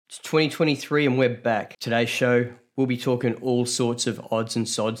It's 2023 and we're back. Today's show, we'll be talking all sorts of odds and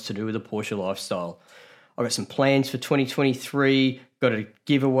sods to do with the Porsche lifestyle. I've got some plans for 2023, got a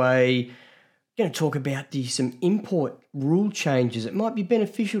giveaway. Going to talk about some import rule changes. It might be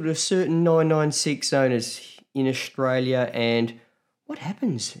beneficial to certain 996 owners in Australia, and what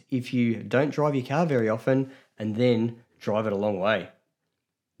happens if you don't drive your car very often and then drive it a long way.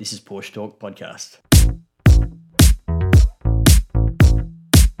 This is Porsche Talk Podcast.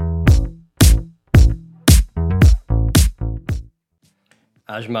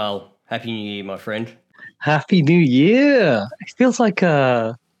 Ajmal, Happy New Year, my friend. Happy New Year! It feels like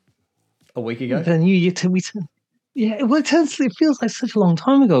a week ago. The New Year yeah. Well, it feels like such a long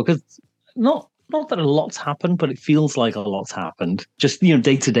time ago because not that a lot's happened, but it feels like a lot's happened. Just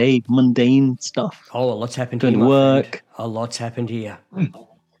day to day, mundane stuff. Oh, a lot's happened here. Going to work. Friend. A lot's happened here.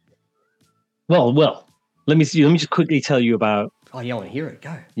 Well. Let me just quickly tell you about. Oh, you want to hear it?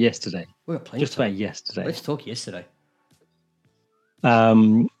 Go. Yesterday. We got plenty. Just about yesterday. Let's talk yesterday.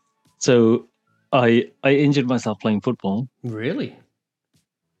 So I injured myself playing football. Really?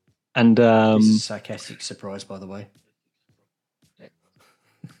 And this is a sarcastic surprise, by the way.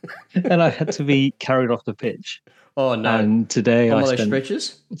 And I had to be carried off the pitch. Oh no! And today I spent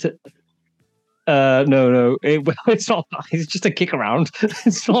stretches. No. It's not. It's just a kick around.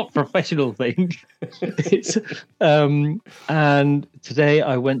 It's not a professional thing. And today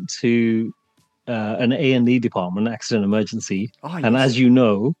I went to an A&E department, accident emergency, and as you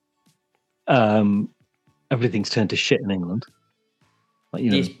know, everything's turned to shit in England.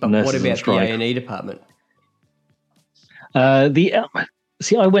 Yes, but what about the A&E department? I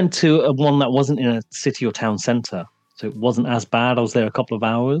went to one that wasn't in a city or town centre, so it wasn't as bad. I was there a couple of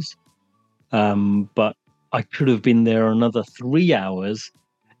hours, but I could have been there another 3 hours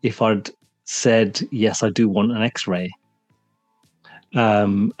if I'd said, yes, I do want an X-ray.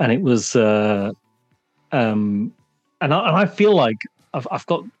 And it was, and I feel like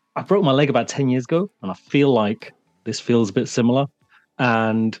I broke my leg about 10 years ago, and I feel like this feels a bit similar.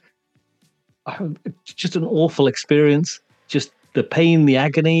 And it's just an awful experience. Just the pain, the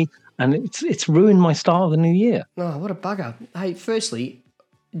agony, and it's ruined my start of the new year. Oh, what a bugger! Hey, firstly,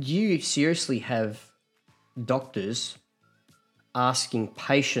 do you seriously have doctors asking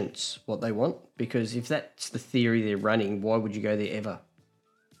patients what they want? Because if that's the theory they're running, why would you go there ever?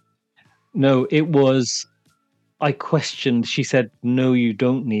 No, it was. I questioned. She said, "No, you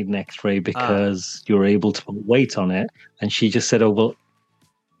don't need an X-ray because you're able to put weight on it." And she just said, "Oh well,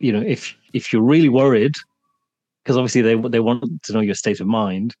 if you're really worried, because obviously they want to know your state of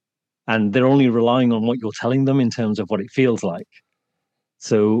mind, and they're only relying on what you're telling them in terms of what it feels like."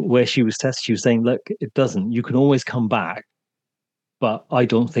 So where she was tested, she was saying, "Look, it doesn't. You can always come back, but I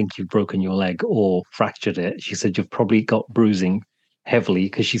don't think you've broken your leg or fractured it." She said, "You've probably got bruising heavily,"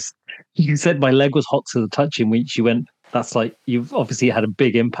 because she said my leg was hot to the touch. In which she went, "That's like you've obviously had a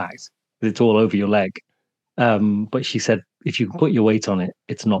big impact. It's all over your leg." But she said, "If you put your weight on it,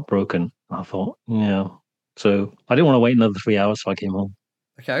 it's not broken." I thought, yeah. So I didn't want to wait another 3 hours, so I came home.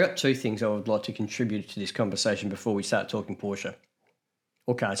 Okay, I got two things I would like to contribute to this conversation before we start talking Porsche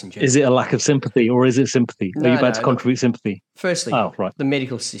or cars in general. Is it a lack of sympathy or is it sympathy? Are you about to contribute sympathy? Firstly, the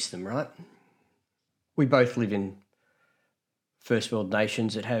medical system, right? We both live in first world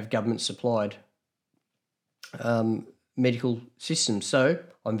nations that have government-supplied medical systems. So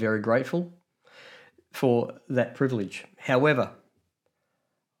I'm very grateful for that privilege. However,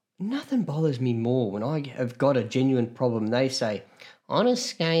 nothing bothers me more when I have got a genuine problem. They say, on a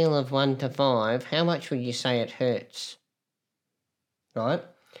scale of 1 to 5, how much would you say it hurts? Right?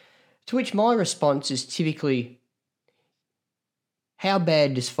 To which my response is typically, how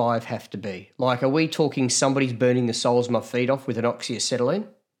bad does 5 have to be? Like, are we talking somebody's burning the soles of my feet off with an oxyacetylene?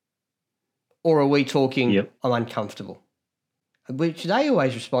 Or are we talking, I'm uncomfortable? Which they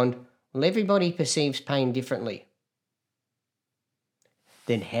always respond, well, everybody perceives pain differently.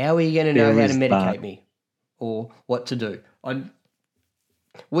 Then how are you going to know how to medicate me or what to do?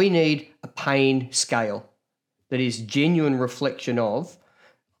 We need a pain scale that is genuine reflection of,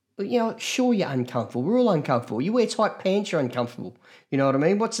 sure, you're uncomfortable. We're all uncomfortable. You wear tight pants, you're uncomfortable. You know what I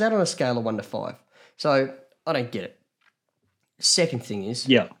mean? What's that on a scale of 1 to 5? So I don't get it. Second thing is,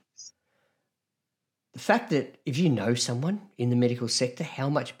 the fact that if you know someone in the medical sector, how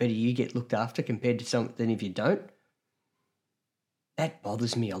much better you get looked after compared to someone than if you don't, that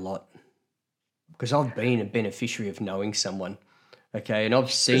bothers me a lot because I've been a beneficiary of knowing someone, okay, and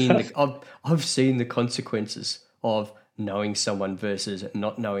I've seen the consequences of knowing someone versus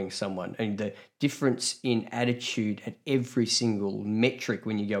not knowing someone, and the difference in attitude at every single metric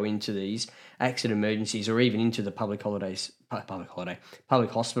when you go into these accident emergencies or even into the public holidays public holiday,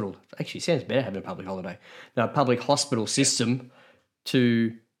 public hospital. Actually, it sounds better having a public holiday. No, public hospital system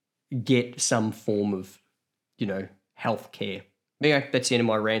to get some form of, health care. Anyway, that's the end of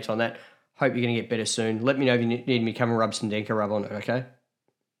my rant on that. Hope you're going to get better soon. Let me know if you need me to come and rub some Denka rub on it, okay?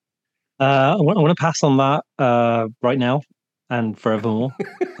 I want to pass on that right now and forevermore.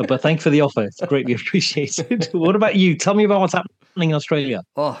 But thank you for the offer. It's greatly appreciated. What about you? Tell me about what's happening in Australia.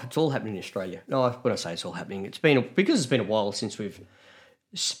 Oh, it's all happening in Australia. No, when I say it's all happening, because it's been a while since we've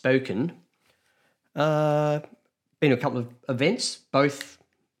spoken. Been a couple of events, both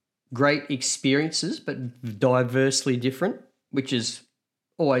great experiences, but diversely different, which is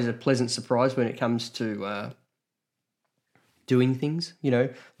always a pleasant surprise when it comes to doing things,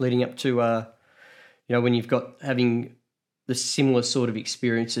 leading up to, when you've got having the similar sort of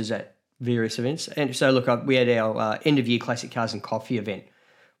experiences at various events. And so, look, we had our end-of-year Classic Cars and Coffee event,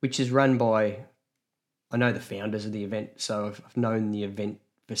 which is run by, I know the founders of the event, so I've known the event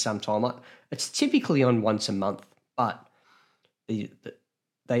for some time. It's typically on once a month, but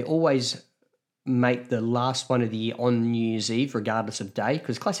they always make the last one of the year on New Year's Eve, regardless of day,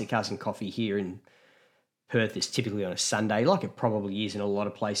 because Classic Cars and Coffee here in Perth is typically on a Sunday, like it probably is in a lot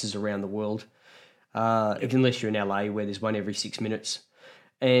of places around the world, unless you're in LA where there's one every 6 minutes.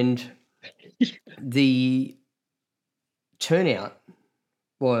 And the turnout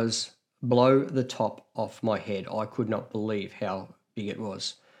was blow the top off my head. I could not believe how big it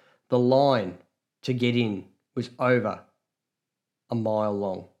was. The line to get in was over a mile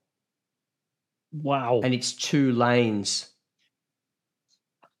long. Wow. And it's 2 lanes.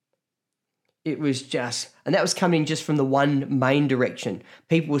 It was just, and that was coming just from the one main direction.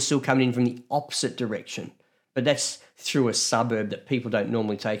 People were still coming in from the opposite direction, but that's through a suburb that people don't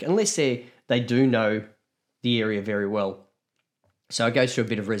normally take unless they do know the area very well. So it goes through a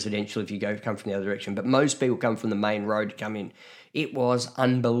bit of residential if you come from the other direction, but most people come from the main road to come in. It was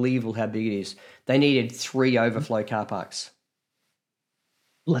unbelievable how big it is. They needed 3 overflow car parks.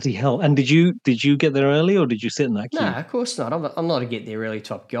 Bloody hell! And did you get there early or did you sit in that queue? No, of course not. I'm not a get there early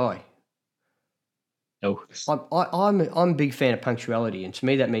type guy. No, I'm a big fan of punctuality, and to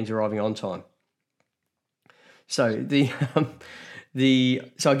me that means arriving on time. So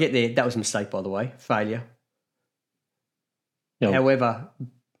so I get there. That was a mistake, by the way, failure. No. However,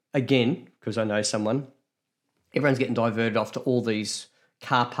 again, because I know someone, everyone's getting diverted off to all these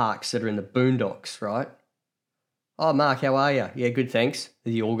car parks that are in the boondocks, right? Oh, Mark, how are you? Yeah, good, thanks.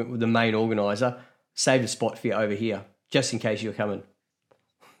 The main organiser saved a spot for you over here, just in case you're coming.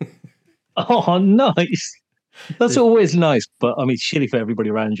 Oh, nice. That's always nice, but I mean, shitty for everybody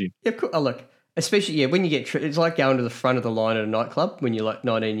around you. Yeah, cool. Oh, look, especially, when you get, it's like going to the front of the line at a nightclub when you're like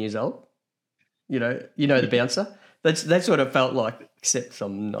 19 years old. You know the bouncer. That's what it felt like, except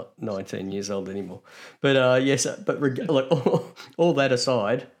I'm not 19 years old anymore. But yes, look, all that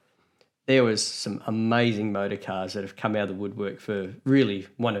aside, there was some amazing motor cars that have come out of the woodwork for really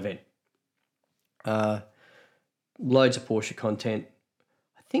one event. Loads of Porsche content.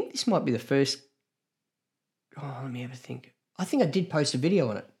 I think this might be the first. Oh, let me have a think. I think I did post a video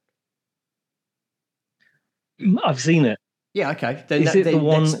on it. I've seen it. Yeah, okay. Then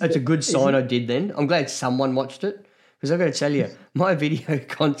it's a good sign I did then. I'm glad someone watched it, because I've got to tell you, my video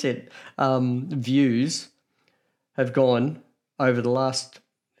content views have gone over the last,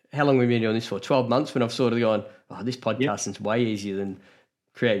 how long have we been doing this for? 12 months, when I've sort of gone, oh, this podcasting's way easier than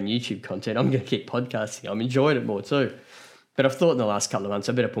creating YouTube content. I'm going to keep podcasting. I'm enjoying it more too. But I've thought in the last couple of months,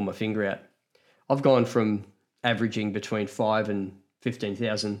 I better pull my finger out. I've gone from averaging between 5 and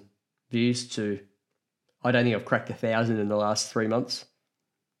 15,000 views to, I don't think I've cracked 1,000 in the last 3 months.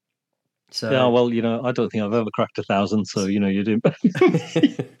 So yeah, well, I don't think I've ever cracked 1,000. So you're doing better.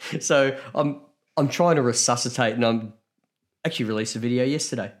 So I'm trying to resuscitate, and I'm actually released a video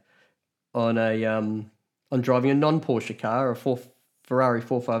yesterday on on driving a non-Porsche car, a Ferrari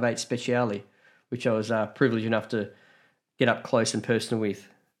 458 Speciale, which I was privileged enough to get up close and personal with.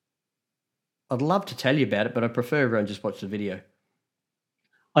 I'd love to tell you about it, but I prefer everyone just watch the video.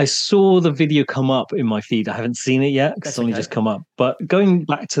 I saw the video come up in my feed. I haven't seen it yet because it's only just come up. But going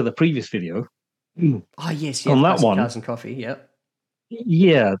back to the previous video. Oh, yes. On that one. Cars and Coffee, yeah.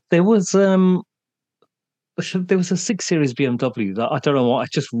 Yeah, there was a 6 Series BMW that I don't know what, I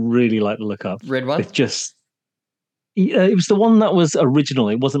just really like the look of. Red one? It was the one that was original.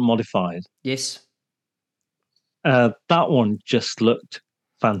 It wasn't modified. Yes. That one just looked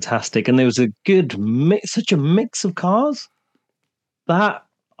fantastic. And there was a good mix, such a mix of cars that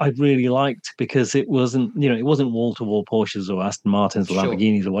I really liked, because it wasn't wall-to-wall Porsches or Aston Martins or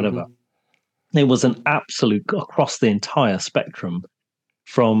Lamborghinis or whatever. Mm-hmm. It was an absolute across the entire spectrum,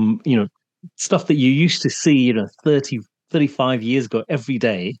 from, stuff that you used to see, 30, 35 years ago every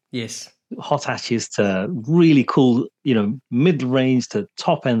day. Yes. Hot hatches to really cool, mid-range to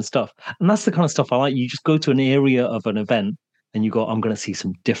top-end stuff. And that's the kind of stuff I like. You just go to an area of an event and you go, I'm going to see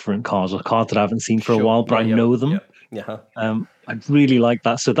some different cars or cars that I haven't seen for a Sure. while, but I know them. Yeah. I really like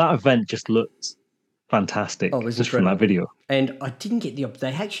that. So that event just looked fantastic. Oh, it was just incredible. from that video. And I didn't get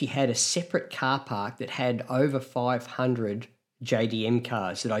they actually had a separate car park that had over 500 JDM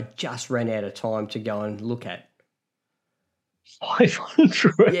cars that I just ran out of time to go and look at.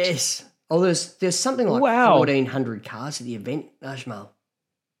 500? Yes. Oh, there's something like 1,400 cars at the event, Najmal.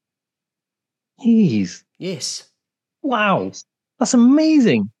 Jeez. Yes. Wow. That's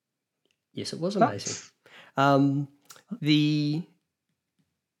amazing. Yes, it was amazing. I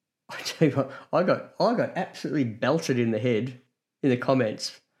tell you what, I got absolutely belted in the head in the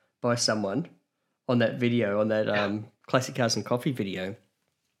comments by someone on that video, on that Classic Cars and Coffee video,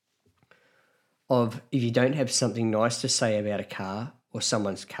 of if you don't have something nice to say about a car or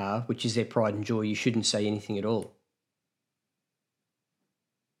someone's car, which is their pride and joy, you shouldn't say anything at all.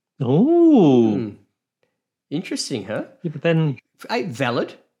 Oh. Interesting, huh? Yeah, but then...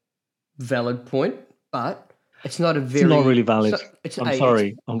 valid point, but it's not a very... It's not really valid. I'm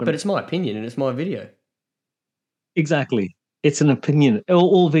sorry. But it's my opinion and it's my video. Exactly. It's an opinion.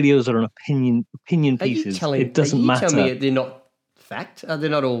 All videos are an opinion pieces. It doesn't matter. Tell me they're not fact? Are they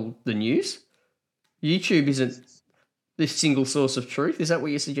not all the news? YouTube isn't the single source of truth. Is that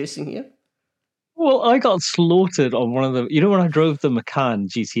what you're suggesting here? Well, I got slaughtered on one of the... when I drove the Macan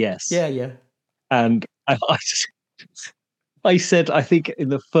GTS? Yeah. And I said, I think in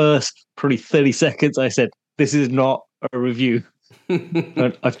the first probably 30 seconds, I said, this is not a review.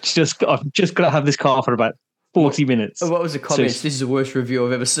 I've just got to have this car for about 40 minutes. What was the comments? This is the worst review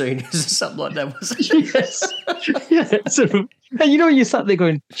I've ever seen. Something like that, was it? Yes. Yeah. And you sat there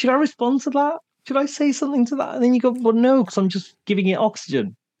going, should I respond to that? Should I say something to that? And then you go, well, no, because I'm just giving it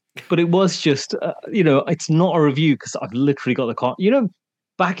oxygen. But it was just, it's not a review because I've literally got the car.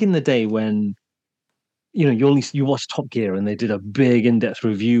 Back in the day when, you watch Top Gear and they did a big in-depth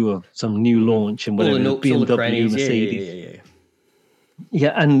review of some new launch and whatever, BMW, Mercedes.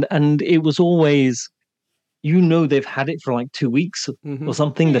 Yeah, and it was always, they've had it for like 2 weeks or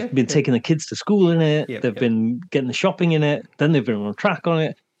something. They've been taking the kids to school in it. They've been getting the shopping in it. Then they've been on a track on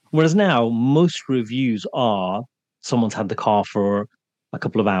it. Whereas now, most reviews are someone's had the car for a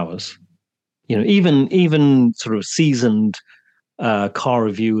couple of hours. Even sort of seasoned car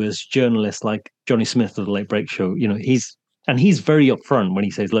reviewers, journalists like Johnny Smith of the Late Break Show, he's very upfront when he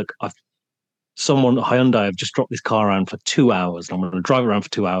says, look, Hyundai have just dropped this car around for 2 hours. I'm going to drive it around for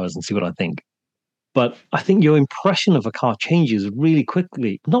 2 hours and see what I think. But I think your impression of a car changes really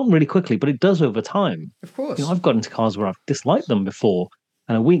quickly. Not really quickly, but it does over time. Of course. I've got into cars where I've disliked them before.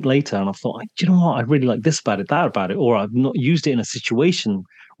 And a week later, and I've thought, do you know what? I really like this about it, that about it. Or I've not used it in a situation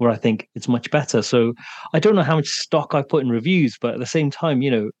where I think it's much better. So I don't know how much stock I put in reviews, but at the same time,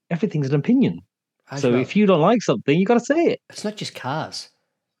 everything's an opinion. So if you don't like something, you got to say it. It's not just cars.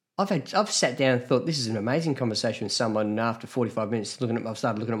 I've sat down and thought, this is an amazing conversation with someone, and after 45 minutes, I've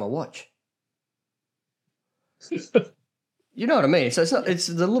started looking at my watch. You know what I mean? So it's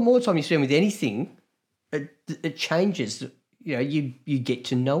the more time you spend with anything, it changes. You get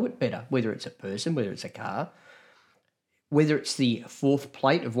to know it better, whether it's a person, whether it's a car, whether it's the fourth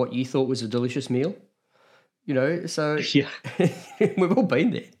plate of what you thought was a delicious meal. So yeah. We've all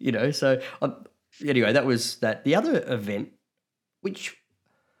been there. So anyway, that was that. The other event, which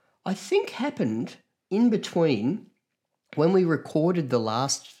I think happened in between when we recorded the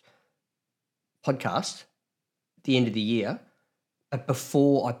last podcast, the end of the year, but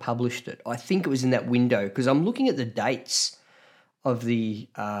before I published it. I think it was in that window because I'm looking at the dates of the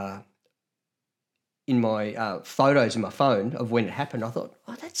in my photos in my phone of when it happened. I thought,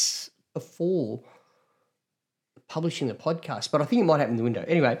 that's before publishing the podcast, but I think it might happen in the window.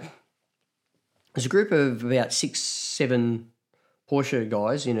 Anyway, there's a group of about 6-7 Porsche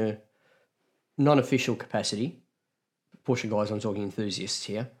guys in a non-official capacity. Porsche guys, I'm talking enthusiasts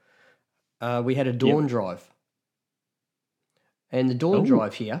here. We had a dawn drive. And the dawn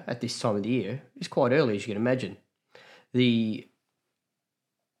drive here at this time of the year is quite early, as you can imagine. We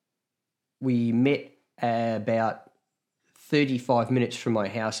met about 35 minutes from my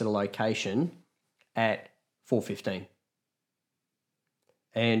house at a location at 4:15.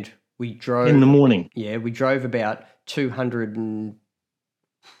 And we drove... In the morning? Yeah, we drove about 200 and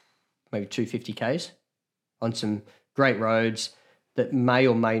maybe 250 Ks on some great roads that may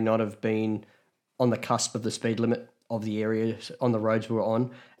or may not have been on the cusp of the speed limit of the area on the roads we were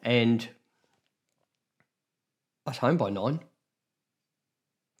on, and I was home by 9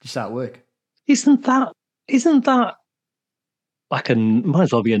 to start work. Isn't that might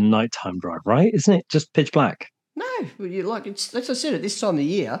as well be a nighttime drive, right? Isn't it just pitch black? No, it's as I said at this time of the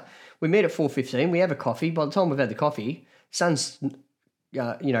year. We meet at 4:15. We have a coffee. By the time we've had the coffee, sun's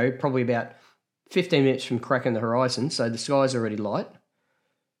probably about 15 minutes from cracking the horizon, so the sky's already light.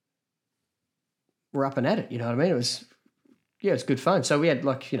 We're up and at it. You know what I mean? It was good fun. So we had a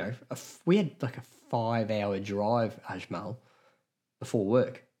 5-hour drive, Ajmal, before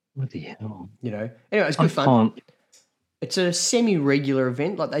work. What the hell? Anyway, it's good fun. It's a semi-regular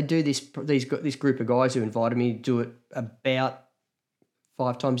event. Like they do this group of guys who invited me to do it about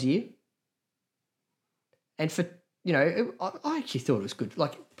 5 times a year. And for I actually thought it was good.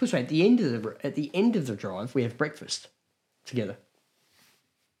 Like, put it this way, at the end of the drive, we have breakfast together.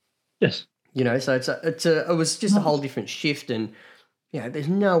 Yes. So it was just a whole different shift, and there's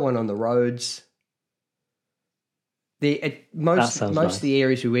no one on the roads. Most of the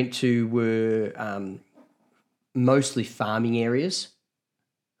areas we went to were mostly farming areas.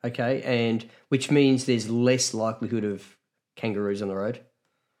 Okay, and which means there's less likelihood of kangaroos on the road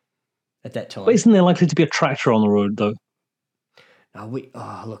at that time. But isn't there likely to be a tractor on the road though? No,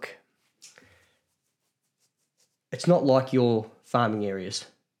 look, it's not like your farming areas.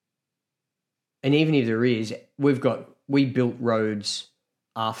 And even if there is, we built roads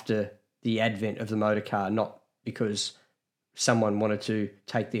after the advent of the motor car, not because someone wanted to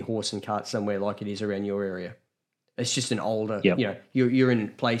take their horse and cart somewhere like it is around your area. It's just an older, you're in a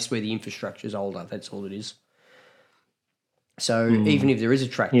place where the infrastructure is older. That's all it is. So even if there is a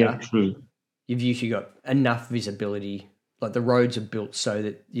tractor, you've usually got enough visibility. Like the roads are built so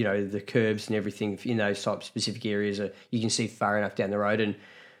that, the curbs and everything in those type of specific areas you can see far enough down the road, and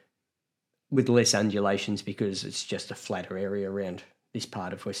with less undulations because it's just a flatter area around this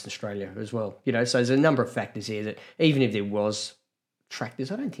part of Western Australia as well. So there's a number of factors here that even if there was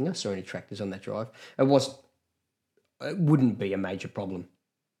tractors, I don't think I saw any tractors on that drive. It wouldn't be a major problem.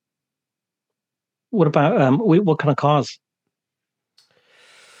 What about what kind of cars?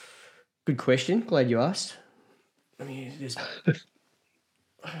 Good question. Glad you asked. I mean,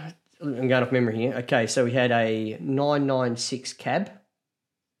 I'm going off memory here. Okay, so we had a 996 cab.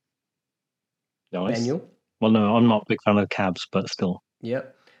 Nice. Manual. Well, no, I'm not a big fan of cabs, but still.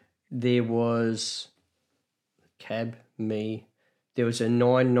 Yep. There was There was a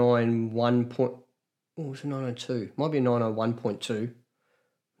 991 point. What was a 902? Might be a 901.2. I'm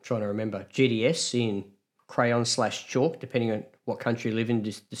trying to remember. GDS in crayon/chalk, depending on what country you live in,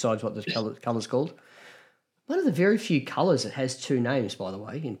 decides what the colour's called. One of the very few colours that has 2 names, by the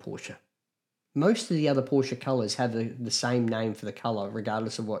way, in Porsche. Most of the other Porsche colours have the same name for the colour,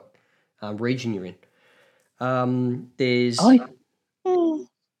 regardless of what region you're in. I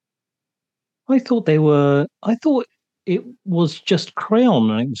thought they were. I thought it was just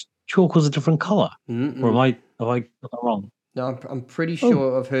crayon and chalk was a different color. Mm-mm. Or have I got that wrong? No, I'm pretty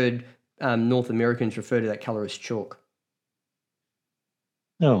sure I've heard North Americans refer to that color as chalk.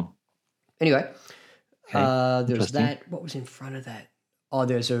 No. Anyway, there was that. What was in front of that? Oh,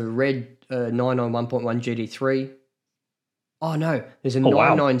 there's a red 991.1 GT3. Oh, no. There's a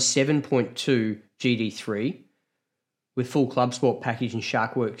 997.2 GT3 with full Club Sport package and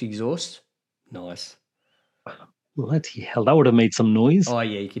Sharkworks exhaust. Nice. Bloody hell, that would have made some noise. Oh,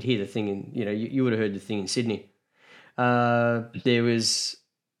 yeah, you could hear the thing you would have heard the thing in Sydney. There was,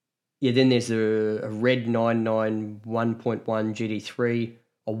 then there's a red 991.1 GT3,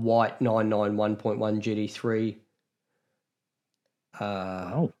 a white 991.1 GT3.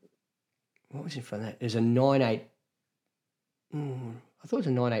 Wow. What was in front of that? There's a 98. I thought it was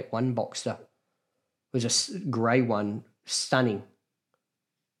a 981 Boxster. It was a grey one. Stunning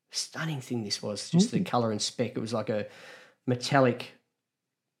thing this was. Just the colour and spec. It was like a metallic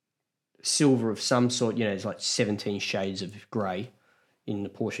silver of some sort. There's like 17 shades of grey in the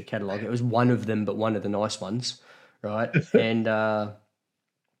Porsche catalogue. It was one of them, but one of the nice ones, right? And then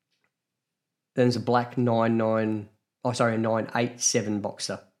there's a black 987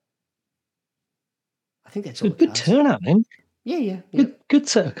 Boxster. I think that's all. Good turnout, then. Yeah. Good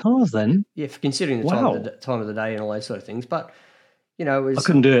set of cars, then. Yeah, for considering the time of the day and all those sort of things. But it was. I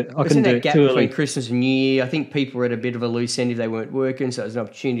couldn't do it. I couldn't do it gap too between early. Christmas and New Year. I think people were at a bit of a loose end if they weren't working, so it was an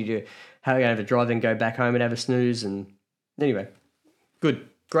opportunity to have a drive, then go back home and have a snooze. And anyway, great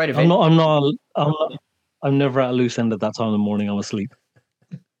event. I'm never at a loose end at that time in the morning. I'm asleep.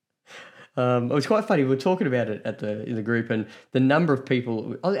 It was quite funny. We were talking about it in the group, and the number of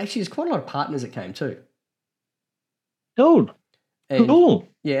people. Actually, there's quite a lot of partners that came too. Oh, cool.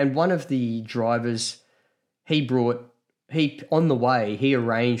 Yeah, and one of the drivers, on the way, he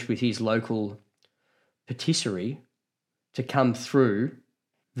arranged with his local patisserie to come through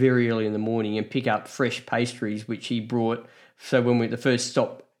very early in the morning and pick up fresh pastries, which he brought So when the first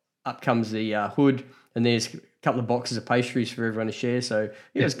stop, up comes the hood, and there's a couple of boxes of pastries for everyone to share. So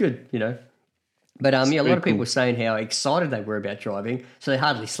yeah, it was good, But a lot of people were saying how excited they were about driving, so they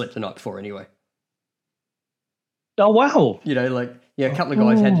hardly slept the night before anyway. Oh wow! A couple of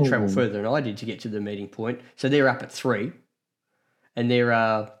guys had to travel further than I did to get to the meeting point, so they're up at 3, and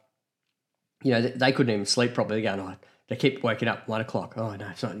they're they couldn't even sleep properly. They're going, they keep waking up 1 o'clock. Oh no,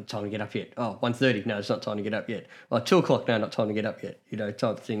 it's not time to get up yet. Oh, 1:30, no, it's not time to get up yet. Oh, 2 o'clock, no, not time to get up yet. Type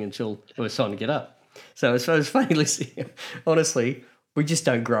of thing until it was time to get up. So it's funny listening. Honestly, we just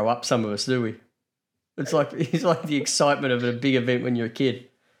don't grow up. Some of us, do we? It's like the excitement of a big event when you're a kid,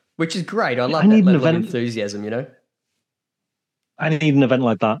 which is great. I love that level of enthusiasm. I need an event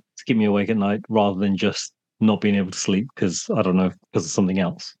like that to keep me awake at night rather than just not being able to sleep because of something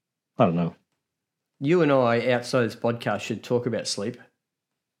else. I don't know. You and I, outside this podcast, should talk about sleep.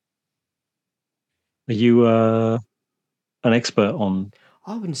 Are you an expert on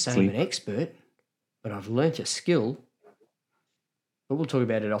I wouldn't say sleep? I'm an expert, but I've learnt a skill. But we'll talk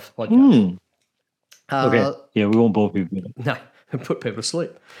about it off the podcast. Okay. Yeah, we won't bore people. No, put people to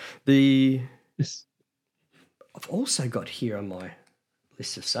sleep. I've also got here on my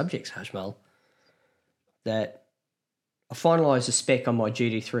list of subjects, Hajmal, that I finalised a spec on my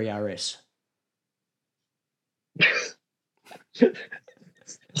GT3 RS.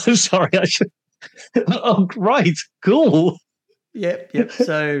 Sorry, I should. Oh, right, cool. Yep.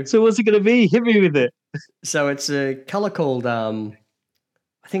 So what's it going to be? Hit me with it. So it's a colour called,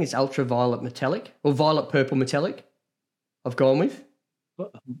 I think it's ultraviolet metallic or violet purple metallic. I've gone with.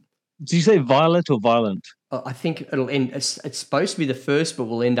 Did you say violet or violent? I think it'll end. It's supposed to be the first, but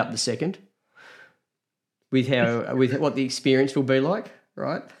we'll end up the second. With what the experience will be like,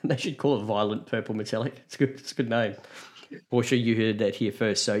 right? They should call it violent purple metallic. It's good. It's a good name. Porsche, you heard that here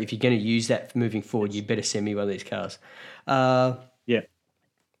first. So if you're going to use that moving forward, you better send me one of these cars. Yeah.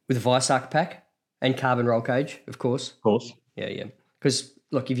 With a Weissach pack and carbon roll cage, of course. Of course. Yeah. Because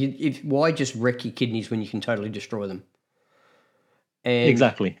look, why just wreck your kidneys when you can totally destroy them? And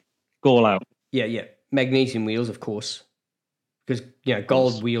exactly. Go all out. Yeah. Magnesium wheels, of course. Because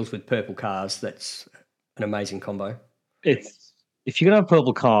gold wheels with purple cars, that's an amazing combo. If you're gonna have a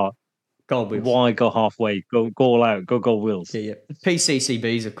purple car, gold wheels. Why go halfway? Go all out. Go gold wheels. Yeah.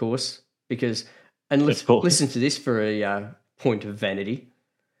 PCCBs, of course, listen to this for a point of vanity.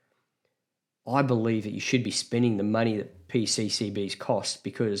 I believe that you should be spending the money that PCCBs cost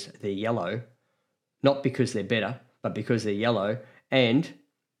because they're yellow, not because they're better, but because they're yellow, and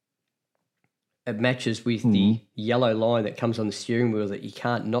it matches with the yellow line that comes on the steering wheel that you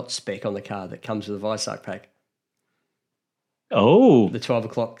can't not spec on the car that comes with the Weissach pack. Oh. The 12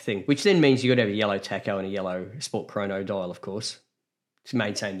 o'clock thing, which then means you've got to have a yellow tacho and a yellow Sport Chrono dial, of course, to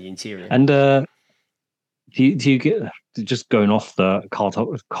maintain the interior. And do you get, just going off the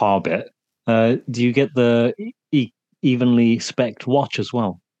car bit, do you get the evenly spec'd watch as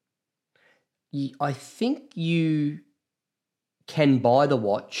well? I think you can buy the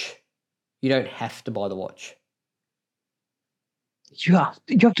watch. You don't have to buy the watch. You have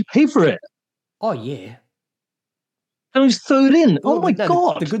to pay for it. Oh, yeah. And it's throw it in. Oh, my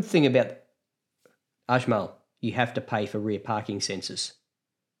God. The good thing about Ajmal, you have to pay for rear parking sensors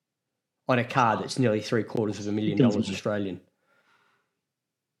on a car that's nearly $750,000 Australian.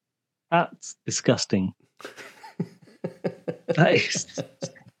 That's disgusting. That is.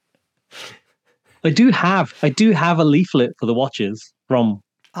 I do have a leaflet for the watches from.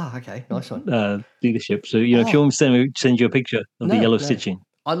 Oh, okay, nice one. Dealership. So if you want me to send you a picture of the yellow stitching.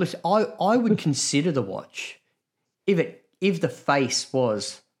 I would consider the watch if the face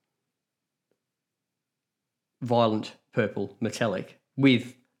was violent purple metallic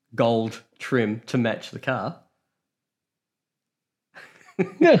with gold trim to match the car.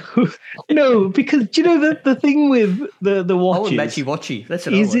 No, because do you know the thing with the watches? Oh, matchy-watchy. That's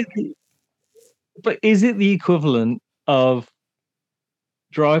what is it the equivalent of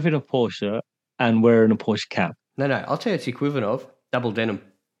driving a Porsche and wearing a Porsche cap? No. I'll tell you it's the equivalent of double denim.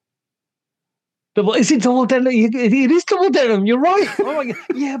 Is it double denim? It is double denim. You're right. Oh my God.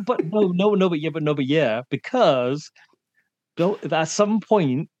 Yeah, but no, because at some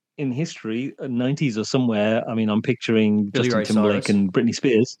point in history, 90s or somewhere, I mean, I'm picturing Billy Justin Ray Timberlake Cyrus. and Britney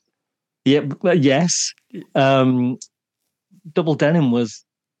Spears. Yeah, yes. Double denim was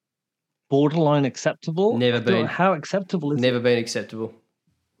borderline acceptable. Never been. How acceptable is it? Never been acceptable.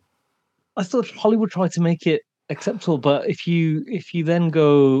 I thought Hollywood tried to make it acceptable, but if you then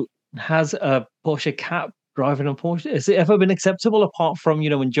go has a Porsche cap driving a Porsche, has it ever been acceptable apart from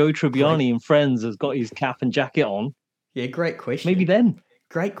when Joe Tribbiani in Friends has got his cap and jacket on? Yeah, great question. Maybe then.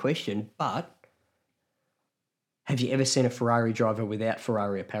 Great question, but Have you ever seen a Ferrari driver without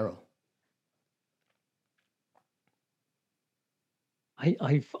Ferrari apparel?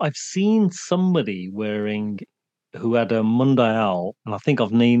 I've seen somebody who had a Mundial, and I think I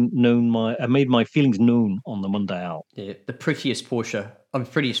made my feelings known on the Mundial. Yeah, the prettiest Porsche,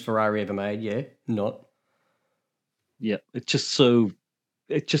 prettiest Ferrari ever made. Yeah, not. Yeah, it's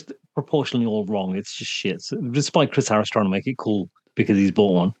just proportionally all wrong. It's just shit. So, despite Chris Harris trying to make it cool because he's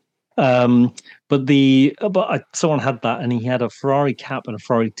bought one. Someone had that, and he had a Ferrari cap and a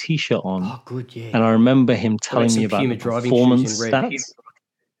Ferrari T-shirt on. Oh, good, yeah. And I remember him telling me about the performance stats.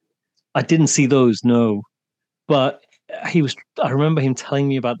 I didn't see those, no, but I remember him telling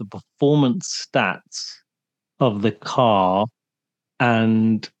me about the performance stats of the car,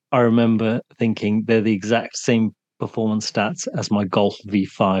 and I remember thinking they're the exact same performance stats as my Golf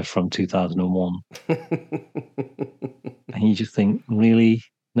V5 from 2001. And you just think, really?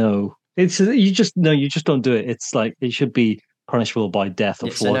 No. You just don't do it. It's like it should be punishable by death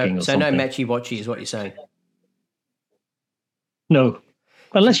or flogging or something. So no matchy-watchy is what you're saying? No.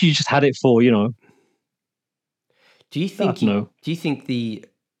 Unless you just had it for, Do you think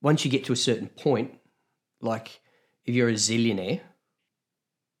once you get to a certain point, like if you're a zillionaire,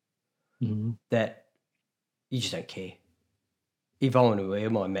 that you just don't care? If I want to wear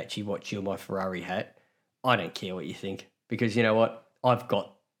my matchy-watchy or my Ferrari hat, I don't care what you think, because you know what? I've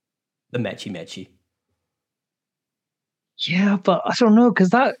got the matchy-matchy. Yeah, but I don't know,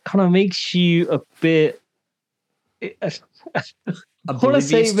 because that kind of makes you a bit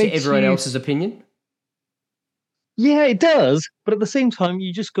oblivious to everyone else's opinion. Yeah, it does. But at the same time,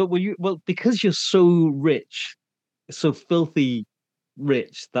 you just go, because you're so rich, so filthy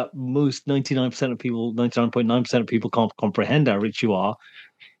rich that most 99.9% of people can't comprehend how rich you are.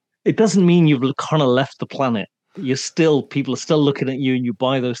 It doesn't mean you've kind of left the planet. People are still looking at you, and you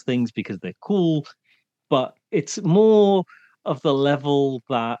buy those things because they're cool. But it's more of the level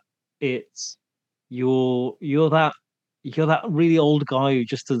that it's you're that really old guy who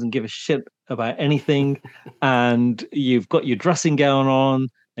just doesn't give a shit about anything, and you've got your dressing gown on,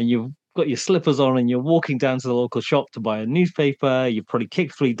 and you've got your slippers on, and you're walking down to the local shop to buy a newspaper. You've probably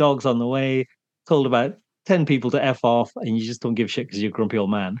kicked 3 dogs on the way, told about 10 people to F off, and you just don't give a shit because you're a grumpy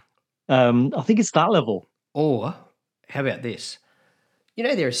old man. I think it's that level. Or, how about this?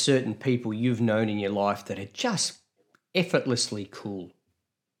 There are certain people you've known in your life that are just effortlessly cool.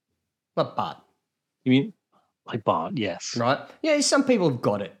 Like Bart. You mean like Bart? Yes. Right? Yeah, some people have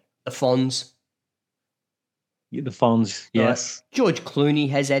got it. The Fonz. The Fonz, yes. Right? George Clooney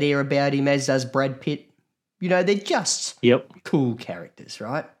has that air about him, as does Brad Pitt. They're just cool characters,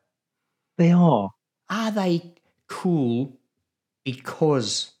 right? They are. Are they cool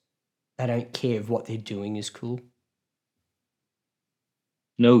because they don't care if what they're doing is cool?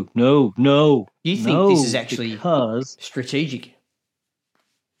 No. Do you think this is actually strategic?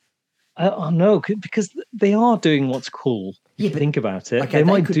 No, because they are doing what's cool. If you think about it. Okay, they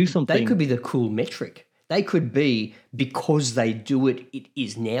might do something. They could be the cool metric. They could be, because they do it, it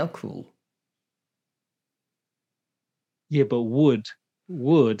is now cool. Yeah, but would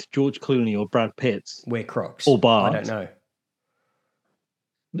George Clooney or Brad Pitt wear Crocs? Or Bart? I don't know.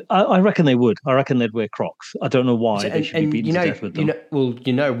 I reckon they would. I reckon they'd wear Crocs. I don't know why they should be beaten to death with them.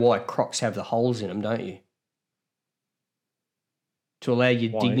 You know why Crocs have the holes in them, don't you? To allow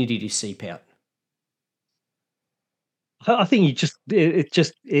your dignity to seep out. I think it's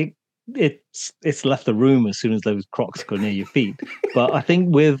left the room as soon as those Crocs go near your feet. But I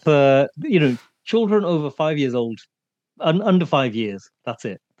think with children over 5 years old, under 5 years, that's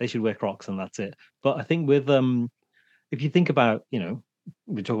it. They should wear Crocs and that's it. But I think with if you think about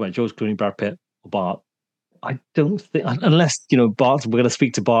we're talking about George Clooney, Brad Pitt, or Bart. I don't think, unless we're going to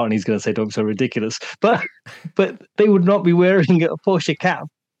speak to Bart and he's going to say, "Don't be so ridiculous." But they would not be wearing a Porsche cap.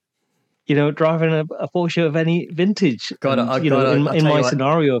 Driving a Porsche of any vintage. In my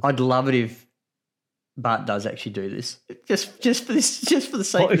scenario, I'd love it if Bart does actually do this, just for the sake of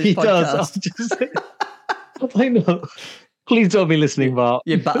this he podcast. I know. Please don't be listening, Bart.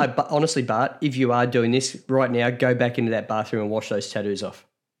 Yeah, but honestly, Bart, if you are doing this right now, go back into that bathroom and wash those tattoos off.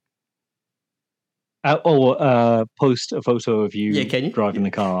 Post a photo of you, driving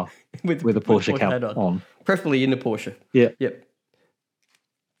the car with a Porsche cap on. Preferably in the Porsche. Yeah. Yep.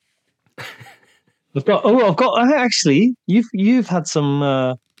 Actually, you've had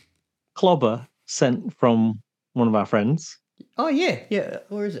some clobber sent from one of our friends. Oh, yeah.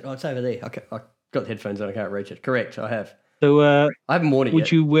 Where is it? Oh, it's over there. Okay, I got the headphones on, I can't reach it. Correct, I have. So I haven't worn it yet.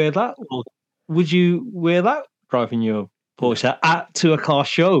 Would you wear that? Or would you wear that driving your Porsche to a car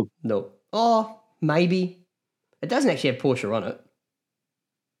show? No. Oh, maybe. It doesn't actually have Porsche on it.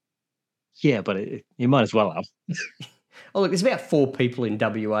 Yeah, but you might as well have. Oh, look, there's about 4 people in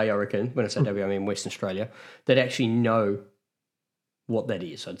WA, I reckon. When I say WA, I mean Western Australia, that actually know what that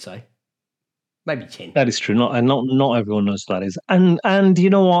is. I'd say maybe 10. That is true. Not everyone knows what that is. And you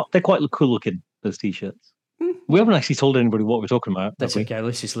know what? They're quite cool looking, those t-shirts. We haven't actually told anybody what we're talking about. That's okay.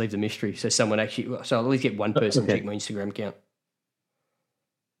 Let's just leave the mystery. So I'll at least get one person to check my Instagram account.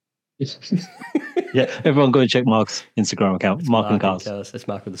 Yeah, everyone go and check Mark's Instagram account. Mark and Cars. That's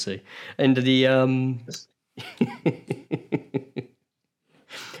Mark with a C. And the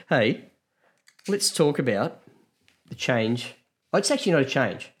hey, let's talk about the change. Oh, it's actually not a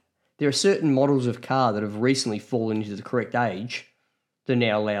change. There are certain models of car that have recently fallen into the correct age that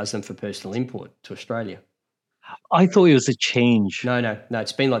now allows them for personal import to Australia. I thought it was a change. No.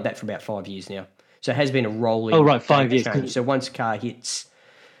 It's been like that for about 5 years now. So it has been a rolling. Oh, right, 5 years. Change. So once a car hits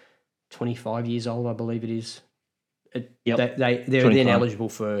 25 years old, I believe it is, they're then eligible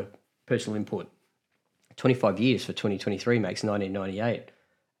for personal import. 25 years for 2023 makes 1998.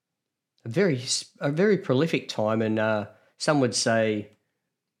 A very prolific time, and some would say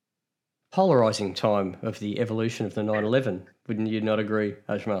polarizing time of the evolution of the 911. Wouldn't you not agree,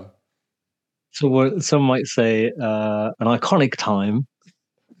 Ajmal? So some might say an iconic time.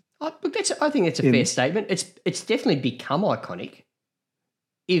 I think it's a fair statement. It's definitely become iconic.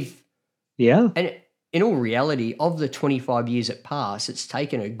 And in all reality, of the 25 years that passed, it's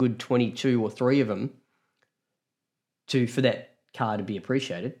taken a good 22 or 3 of them for that car to be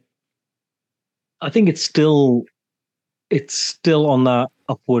appreciated. I think it's still on that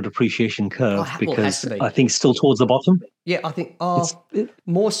upward appreciation curve because I think it's still towards the bottom. Yeah, I think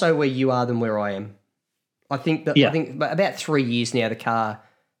more so where you are than where I am. I think about 3 years now the car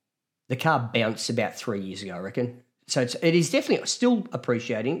bounced about 3 years ago, I reckon. So it is definitely still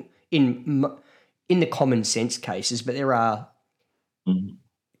appreciating in the common sense cases, but there are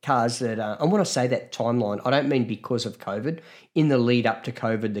cars that and when I say that timeline, I don't mean because of COVID. In the lead up to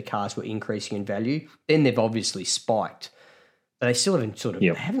COVID, the cars were increasing in value. Then they've obviously spiked, but they still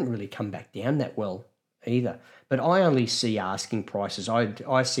haven't really come back down that well either. But I only see asking prices.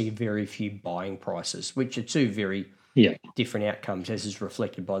 I see very few buying prices, which are two very different outcomes, as is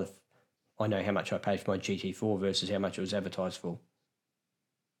reflected by I know how much I paid for my GT4 versus how much it was advertised for.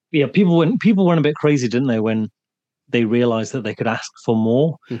 Yeah, people went a bit crazy, didn't they, when they realized that they could ask for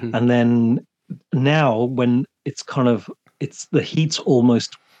more. Mm-hmm. And then now when the heat's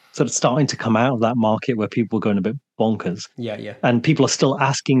almost sort of starting to come out of that market where people are going a bit bonkers. Yeah. And people are still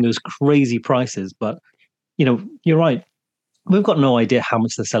asking those crazy prices. But, you're right. We've got no idea how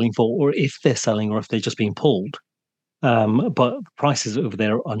much they're selling for, or if they're selling, or if they're just being pulled. But prices over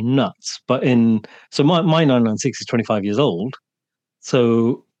there are nuts. But so my 996 is 25 years old.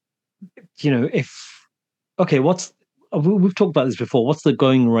 So, we've talked about this before. What's the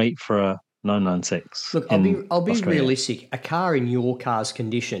going rate for a 996? Look, I'll be realistic. A car in your car's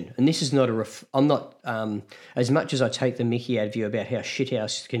condition, and this is not I'm not as much as I take the mickey out of you about how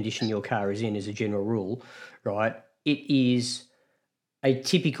shithouse condition your car is in as a general rule, right? It is a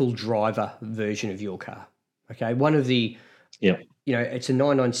typical driver version of your car. Okay, one of the it's a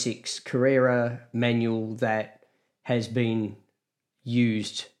 996 Carrera manual that has been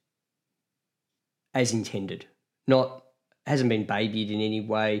used as intended. Hasn't been babied in any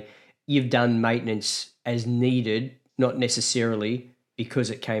way. You've done maintenance as needed, not necessarily because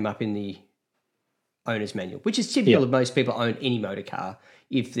it came up in the owner's manual, which is typical of most people own any motor car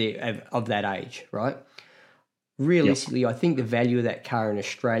if they're of that age, right? Realistically, I think the value of that car in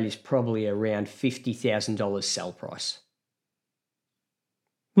Australia is probably around $50,000 sell price.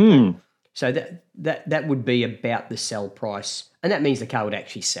 So that would be about the sell price, and that means the car would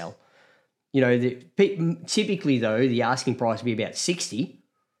actually sell. Typically, though, the asking price would be about 60,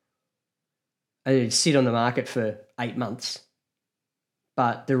 and it'd sit on the market for 8 months.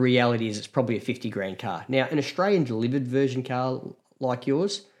 But the reality is it's probably a 50 grand car. Now, an Australian delivered version car like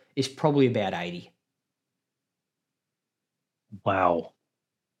yours is probably about 80. Wow.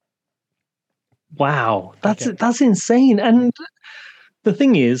 That's insane. And the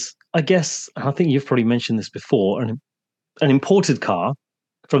thing is, I guess, I think you've probably mentioned this before, an imported car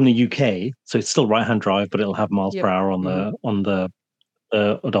from the UK, so it's still right-hand drive, but it'll have miles per hour on the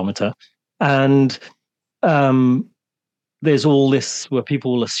odometer. And there's all this where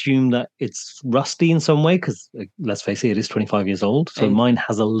people will assume that it's rusty in some way because, let's face it is 25 years old. So mine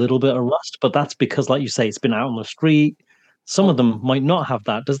has a little bit of rust, but that's because, like you say, it's been out on the street. Some of them might not have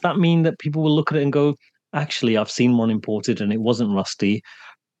that. Does that mean that people will look at it and go, actually, I've seen one imported and it wasn't rusty.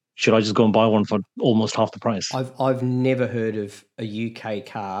 Should I just go and buy one for almost half the price? I've never heard of a UK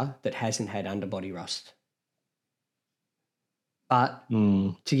car that hasn't had underbody rust. But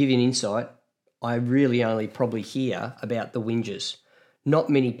to give you an insight, I really only probably hear about the whingers. Not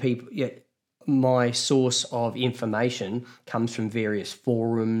many people, yet my source of information comes from various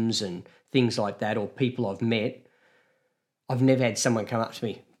forums and things like that, or people I've met. I've never had someone come up to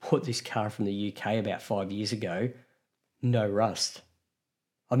me, bought this car from the UK about 5 years ago, no rust.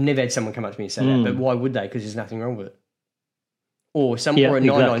 I've never had someone come up to me and say that, but why would they? Because there's nothing wrong with it. Or a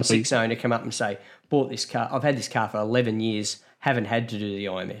 996 owner come up and say, bought this car, I've had this car for 11 years, haven't had to do the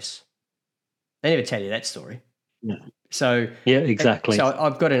IMS. They never tell you that story. Yeah. So yeah, exactly. So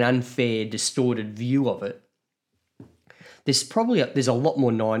I've got an unfair, distorted view of it. There's a lot of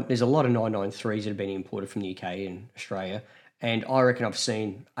 993s that have been imported from the UK and Australia, and I reckon I've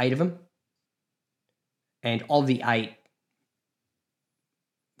seen 8 of them. And of the 8,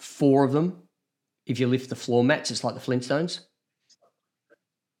 4 of them, if you lift the floor mats, it's like the Flintstones.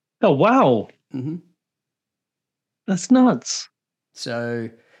 Oh wow, that's nuts. So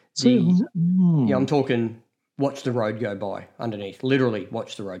I'm talking. Watch the road go by underneath. Literally,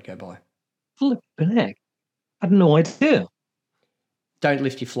 watch the road go by. Flipping heck. I had no idea. Don't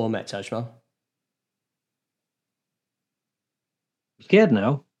lift your floor mats, Ajmal. Scared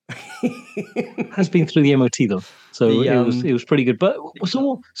now. Has been through the MOT though, so it was pretty good. But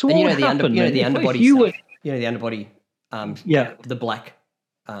so what happened? The underbody stuff. The underbody. The black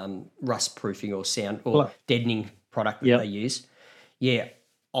rust proofing or sound or deadening product that they use. Yeah,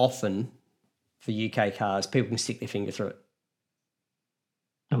 often. For UK cars, people can stick their finger through it.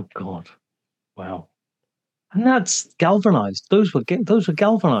 Oh God! Wow, and that's galvanized. Those were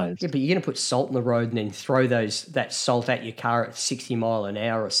galvanized. Yeah, but you're going to put salt in the road and then throw that salt at your car at 60 mile an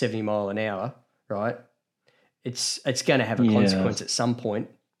hour or 70 mile an hour, right? It's going to have a consequence at some point.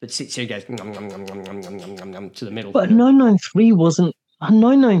 That sits there and goes to the middle. But a 993 wasn't. A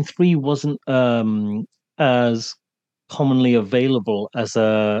 993 wasn't as commonly available as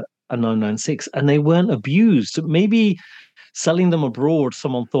a 996, and they weren't abused. Maybe selling them abroad,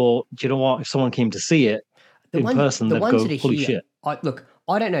 someone thought, do you know what? If someone came to see it in person, they'd go, holy shit. I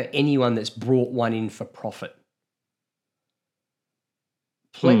don't know anyone that's brought one in for profit.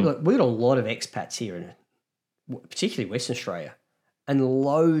 Look, we've got a lot of expats here, particularly Western Australia, and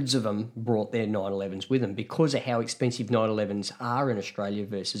loads of them brought their 911s with them because of how expensive 911s are in Australia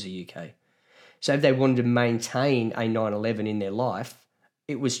versus the UK. So if they wanted to maintain a 911 in their life,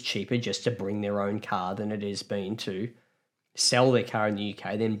 it was cheaper just to bring their own car than it has been to sell their car in the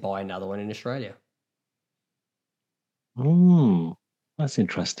UK, then buy another one in Australia. That's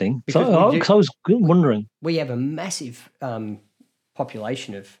interesting. So I was wondering. We have a massive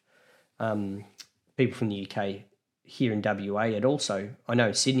population of people from the UK here in WA, and also I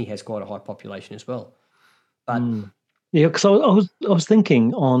know Sydney has quite a high population as well. But yeah, because I was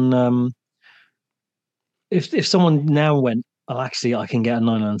thinking on if someone now went, actually, I can get a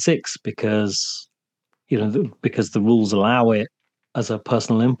 996 because the rules allow it as a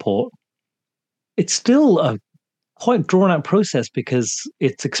personal import. It's still a quite drawn out process because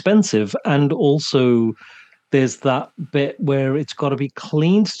it's expensive, and also there's that bit where it's got to be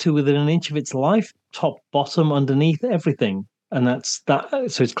cleaned to within an inch of its life, top, bottom, underneath, everything, and that's that.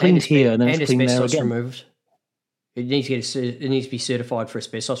 So it's cleaned here and then it's cleaned there again. Removed. It needs to be certified for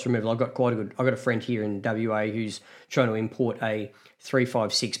asbestos removal. I've got a friend here in WA who's trying to import a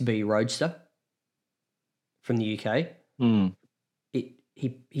 356B Roadster from the UK.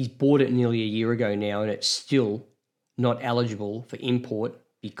 He's bought it nearly a year ago now, and it's still not eligible for import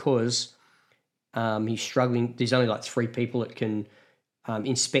because he's struggling. There's only like 3 people that can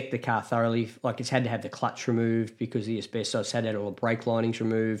inspect the car thoroughly. Like it's had to have the clutch removed because the asbestos, had to have all the brake linings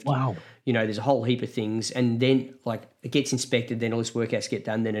removed. Wow. There's a whole heap of things. And then like it gets inspected, then all this work has to get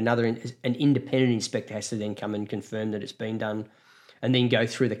done. Then an independent inspector has to then come and confirm that it's been done and then go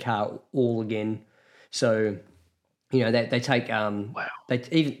through the car all again. So, they take,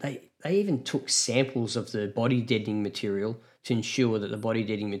 they even took samples of the body deadening material to ensure that the body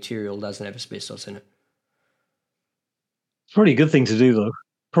deadening material doesn't have asbestos in it. Pretty good thing to do, though.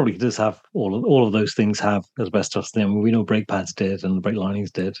 Probably does have all of those things have asbestos in them. We know brake pads did and the brake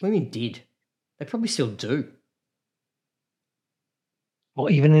linings did. What do you mean did? They probably still do. Well,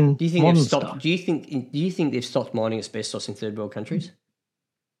 even in do you think modern they've stopped? stuff? Do you think they've stopped mining asbestos in third world countries?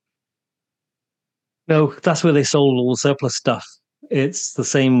 No, that's where they sold all the surplus stuff. It's the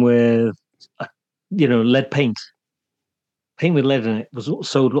same with, lead paint. Paint with lead in it was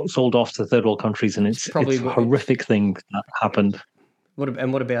sold off to third world countries, and it's a horrific thing that happened. What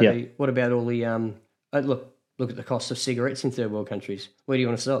about all the look at the cost of cigarettes in third world countries? Where do you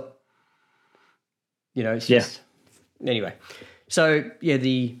want to stop? It's just anyway. So yeah,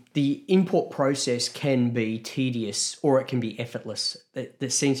 the import process can be tedious or it can be effortless.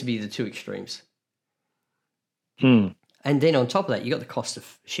 That seems to be the two extremes. Hmm. And then on top of that, you got the cost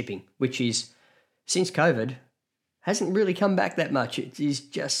of shipping, which is since COVID hasn't really come back that much. It is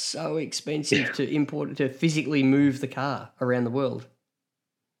just so expensive to import to physically move the car around the world.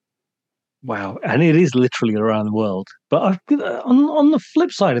 Wow, and it is literally around the world. But on the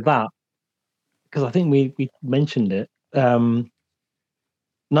flip side of that, because I think we mentioned it,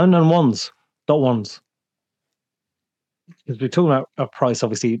 991s, dot ones. Because we're talking about a price,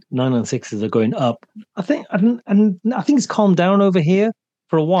 obviously 996s are going up. I think and I think it's calmed down over here.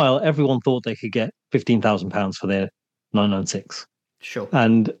 For a while, everyone thought they could get £15,000 for their 996, Sure.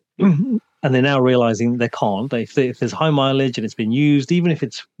 and they're now realizing they can't. If there's high mileage and it's been used, even if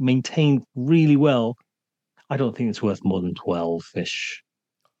it's maintained really well, I don't think it's worth more than 12-ish.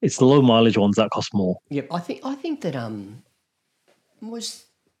 It's the low mileage ones that cost more. Yep. I think that was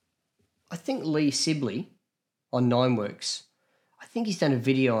I think Lee Sibley on Nineworks. I think he's done a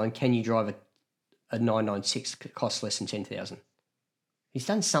video on can you drive a 996 that costs less than 10,000. He's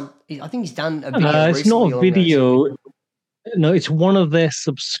done some. I think he's done a video. It's not a video. No, it's one of their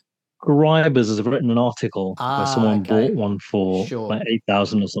subscribers has written an article where someone bought one for like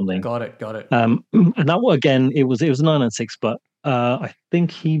 8,000 or something. Got it. And that one again, it was a 996, but I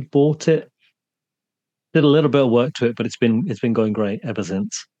think he bought it, did a little bit of work to it, but it's been going great ever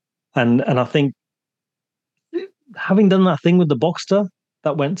since. And I think having done that thing with the Boxster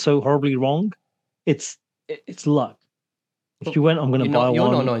that went so horribly wrong, it's luck. If you went, I'm going to buy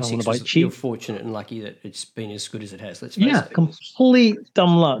one. I'm going to buy it cheap. You're fortunate and lucky that it's been as good as it has. Let's face it. Complete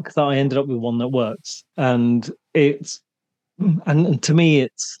dumb luck that I ended up with one that works. And to me,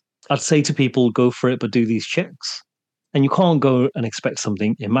 I'd say to people, go for it, but do these checks. And you can't go and expect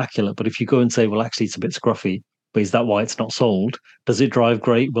something immaculate. But if you go and say, well, actually, it's a bit scruffy, but is that why it's not sold? Does it drive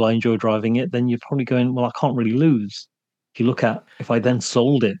great? Will I enjoy driving it? Then you're probably going, well, I can't really lose. If you look at, if I then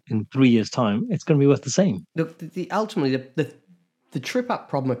sold it in 3 years' time, it's going to be worth the same. Look, ultimately, the trip-up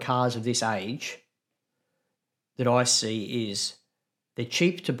problem of cars of this age that I see is they're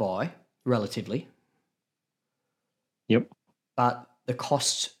cheap to buy, relatively. Yep. But the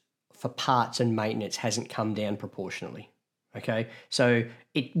cost for parts and maintenance hasn't come down proportionally. Okay? So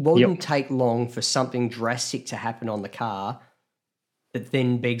it wouldn't take long for something drastic to happen on the car that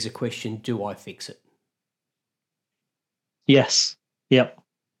then begs a question, do I fix it? Yes. Yep.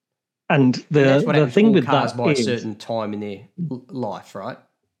 And the thing with cars that by is, a certain time in their life, right?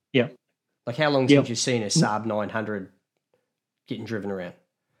 Yeah. Like how long since you've seen a Saab 900 getting driven around?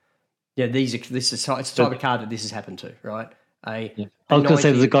 Yeah, this is the type of car that this has happened to, right? I was going to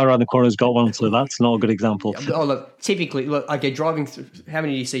say there's a guy around the corner who's got one, so that's not a good example. Oh, look, typically, driving through. How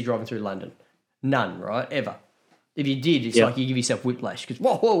many do you see driving through London? None, right? Ever. If you did, it's like you give yourself whiplash because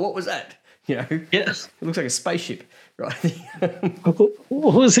whoa, what was that? You know, yes, it looks like a spaceship, right?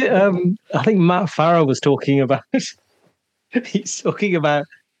 What was it? I think Matt Farah was talking about. He's talking about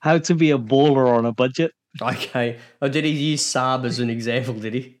how to be a baller on a budget. Okay. Oh, did he use Saab as an example?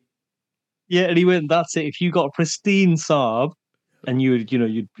 Did he? Yeah, and he went, "That's it. If you got a pristine Saab, and you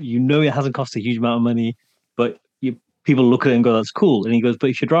it hasn't cost a huge amount of money, but people look at it and go, that's cool." And he goes,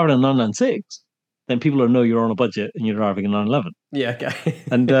 "But if you're driving a 996, then people will know you're on a budget and you're driving a 911." Yeah, okay.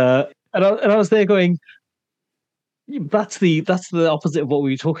 And I was there going, that's the opposite of what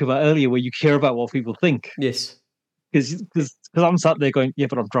we were talking about earlier, where you care about what people think. Yes. Because I'm sat there going, yeah,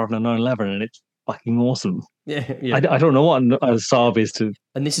 but I'm driving a 911 and it's fucking awesome. Yeah. I don't know what a Saab is to.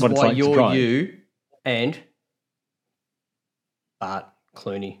 And this is why you're you and Bart,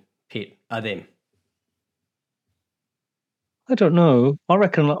 Clooney, Pitt are them. I don't know. I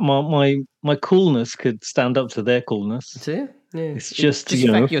reckon my coolness could stand up to their coolness. See? Yeah. It's just the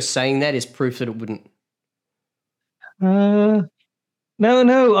fact you're saying that is proof that it wouldn't. No.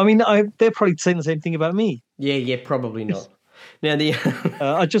 I mean, they're probably saying the same thing about me. Yeah, probably not. Now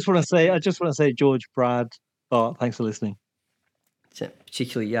I just want to say, George, Brad, Bart, thanks for listening.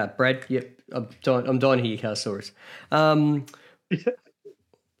 Particularly, Brad. Yep, I'm dying to hear your car stories.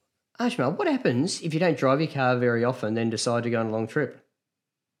 Ashmal, what happens if you don't drive your car very often, then decide to go on a long trip?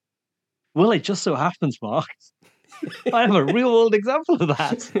 Well, it just so happens, Mark, I have a real-world example of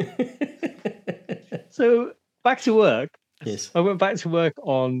that. So, back to work. Yes. I went back to work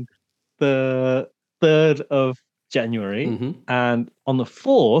on the 3rd of January, and on the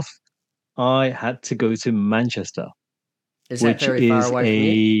 4th, I had to go to Manchester. Is that very far away from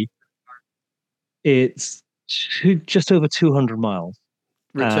you? It's just over 200 miles.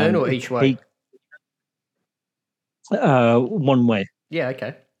 Return or each way? One way. Yeah,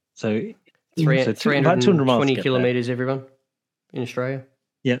 okay. So 320 200 miles kilometres, everyone. in Australia.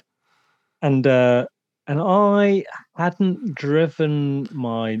 Yeah. And I hadn't driven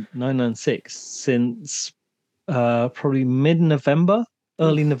my 996 since probably mid-November,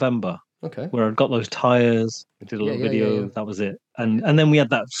 early November, Okay. where I'd got those tires. I did a Yeah, little yeah, yeah, video. yeah. That was it. And then we had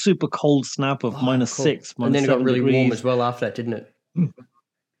that super cold snap of Oh, minus cool. 6, And then minus it got 7 really warm degrees. as well after that, didn't it?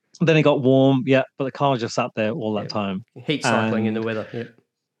 Then it got warm, yeah, but the car just sat there all that Yeah. time. Heat cycling in the weather.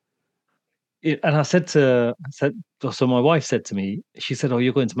 Yep. And I said, so my wife said to me, she said, "Oh,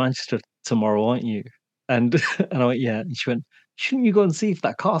 you're going to Manchester tomorrow, aren't you?" And and I went, "Yeah." And she went, "Shouldn't you go and see if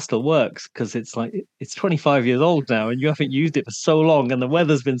that car still works? Because it's like it's 25 years old now, and you haven't used it for so long, and the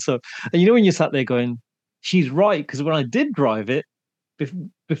weather's been so." And you know when you sat there going, "She's right," because when I did drive it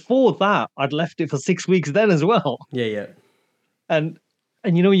before that, I'd left it for 6 weeks then as well. Yeah, yeah. And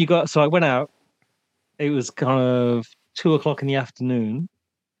you know when you got, so I went out. It was kind of 2 o'clock in the afternoon.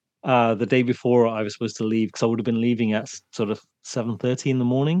 The day before I was supposed to leave because I would have been leaving at sort of 7:30 in the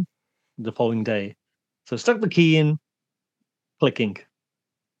morning the following day. So stuck the key in, clicking.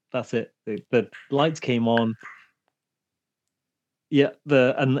 That's it. The lights came on. Yeah,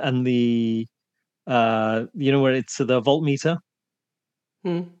 the you know where it's the voltmeter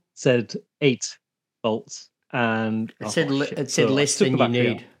said 8 volts, and It said shit. it said So I less took than the you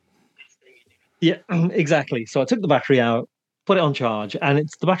battery need. out. Yeah, exactly. So I took the battery out, put it on charge, and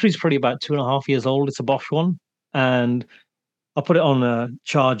the battery's probably about 2.5 years old. It's a Bosch one, and I put it on a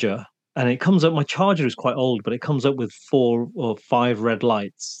charger, and it comes up. My charger is quite old, but it comes up with 4 or 5 red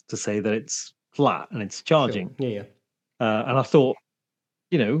lights to say that it's flat and it's charging. Sure. Yeah, yeah. And I thought,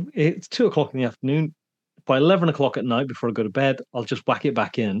 it's 2 o'clock in the afternoon. By 11 o'clock at night, before I go to bed, I'll just whack it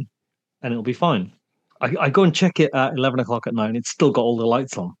back in, and it'll be fine. I go and check it at 11 o'clock at night, and it's still got all the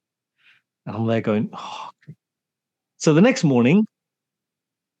lights on, and I'm there going, oh. So the next morning,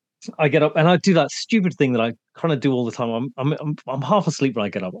 I get up and I do that stupid thing that I kind of do all the time. I'm half asleep when I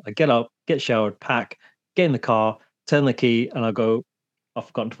get up. I get up, get showered, pack, get in the car, turn the key, and I go, I've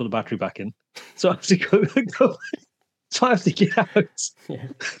forgotten to put the battery back in. So I have to go so I have to get out. Yeah.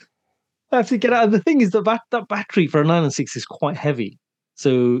 I have to get out. And the thing is that battery for a 996 is quite heavy.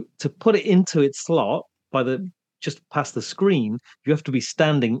 So to put it into its slot just past the screen, you have to be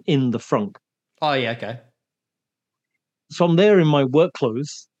standing in the front. Oh, yeah, okay. So I'm there in my work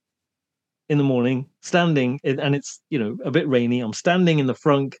clothes in the morning, standing, and it's a bit rainy. I'm standing in the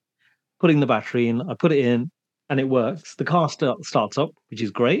front, putting the battery in. I put it in, and it works. The car starts up, which is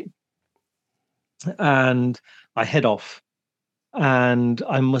great, and I head off. And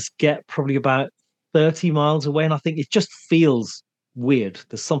I must get probably about 30 miles away, and I think it just feels weird.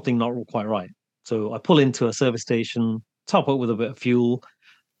 There's something not quite right. So I pull into a service station, top up with a bit of fuel,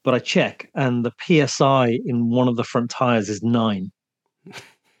 but I check, and the PSI in one of the front tires is 9.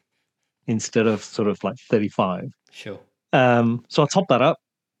 Instead of sort of like 35. Sure. So I top that up,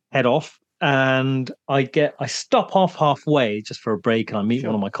 head off, and I stop off halfway just for a break, and I meet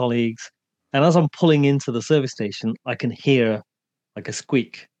one of my colleagues. And as I'm pulling into the service station, I can hear like a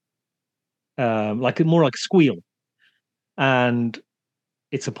squeak, more like a squeal, and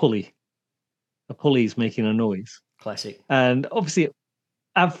it's a pulley. A pulley's making a noise. Classic. And obviously,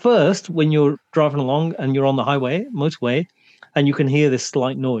 at first, when you're driving along and you're on the motorway, and you can hear this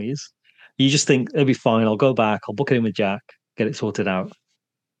slight noise, you just think it'll be fine. I'll go back. I'll book it in with Jack, get it sorted out.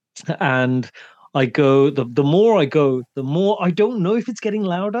 And I go, the more I go, the more I don't know if it's getting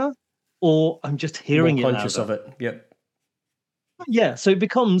louder or I'm just hearing more it conscious louder. of it. Yep. Yeah. So it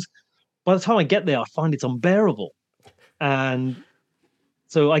becomes, by the time I get there, I find it's unbearable. And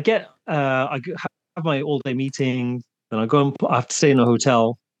so I have my all-day meeting, then I have to stay in a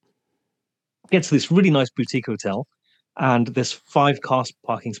hotel, get to this really nice boutique hotel, and there's 5 car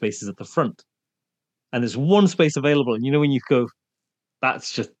parking spaces at the front. And there's one space available. And when you go,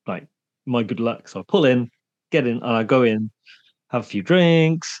 that's just like my good luck. So I pull in, get in, and I go in, have a few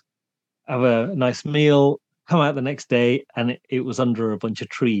drinks, have a nice meal, come out the next day, and it was under a bunch of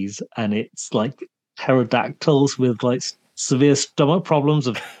trees. And it's like pterodactyls with like severe stomach problems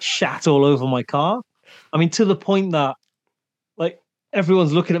have shat all over my car. I mean, to the point that like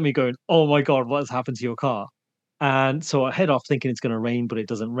everyone's looking at me going, oh my God, what has happened to your car? And so I head off thinking it's going to rain, but it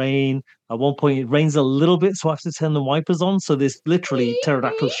doesn't rain. At one point, it rains a little bit, so I have to turn the wipers on. So there's literally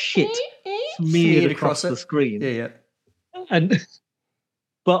pterodactyl shit smeared across the screen. Yeah, yeah.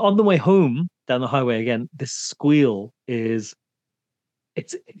 But on the way home down the highway again, this squeal it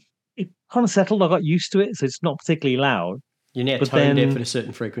kind of settled. I got used to it, so it's not particularly loud. You're now tone deaf at a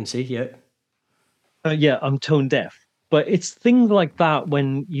certain frequency, yeah. Yeah, I'm tone deaf. But it's things like that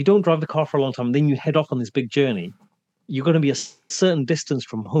when you don't drive the car for a long time, then you head off on this big journey. You're going to be a certain distance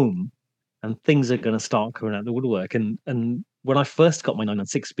from home, and things are going to start coming out the woodwork. And when I first got my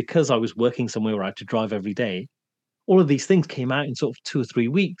 996, because I was working somewhere where I had to drive every day, all of these things came out in sort of 2 or 3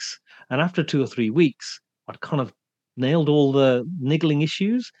 weeks. And after 2 or 3 weeks, I'd kind of nailed all the niggling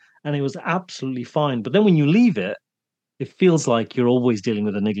issues and it was absolutely fine. But then when you leave it, it feels like you're always dealing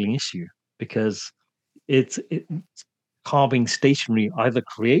with a niggling issue because it's car being stationary either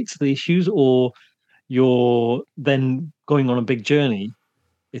creates the issues or you're then going on a big journey.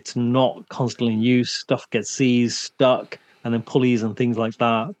 It's not constantly in use. Stuff gets seized, stuck, and then pulleys and things like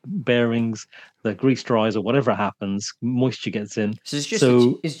that, bearings, the grease dries or whatever happens, moisture gets in. So it's just.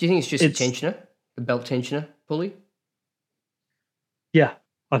 Do you think it's just a tensioner, the belt tensioner pulley? Yeah,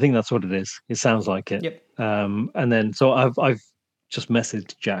 I think that's what it is. It sounds like it. Yep. And then so I've just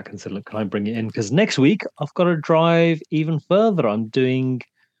messaged Jack and said, look, can I bring it in? Because next week I've got to drive even further. I'm doing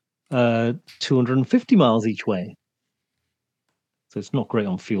 250 miles each way. So it's not great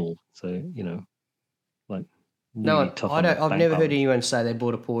on fuel. So, like really tough. I've never heard anyone say they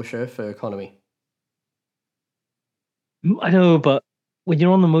bought a Porsche for economy. I know, but when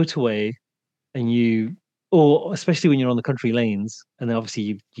you're on the motorway and or especially when you're on the country lanes, and then obviously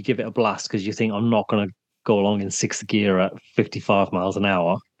you give it a blast because you think I'm not going to go along in sixth gear at 55 miles an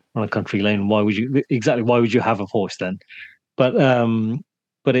hour on a country lane. Why would you have a Porsche then?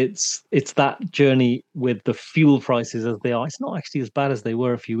 But it's that journey with the fuel prices as they are. It's not actually as bad as they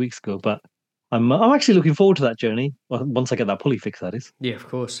were a few weeks ago, but I'm actually looking forward to that journey once I get that pulley fix, that is. Yeah, of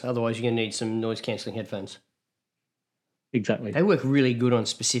course. Otherwise, you're going to need some noise-cancelling headphones. Exactly. They work really good on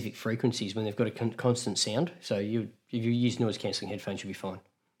specific frequencies when they've got a constant sound. So if you use noise-cancelling headphones, you'll be fine.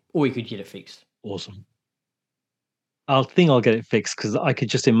 Or you could get it fixed. Awesome. I'll get it fixed because I could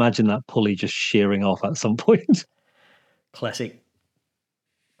just imagine that pulley just shearing off at some point. Classic.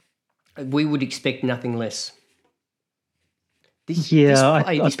 We would expect nothing less. I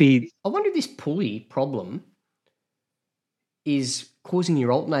wonder if this pulley problem is causing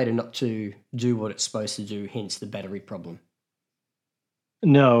your alternator not to do what it's supposed to do, hence the battery problem.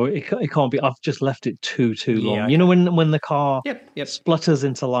 No, it can't be. I've just left it too long. Okay. You know when the car splutters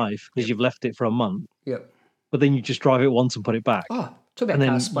into life because you've left it for a month. Yep. But then you just drive it once and put it back. Oh, talk about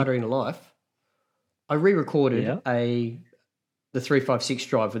car spluttering to life. I re-recorded the 356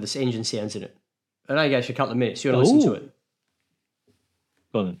 drive with this engine sounds in it. It only goes for a couple of minutes. You want to listen to it?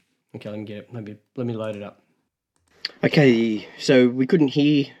 Go on then. Okay, let me get it. Maybe let me load it up. Okay, so we couldn't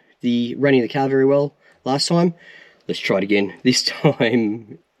hear the running of the car very well last time. Let's try it again. This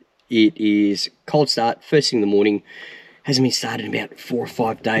time it is cold start, first thing in the morning. Hasn't been started in about 4 or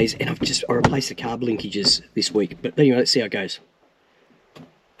 5 days, and I replaced the carb linkages this week. But anyway, let's see how it goes.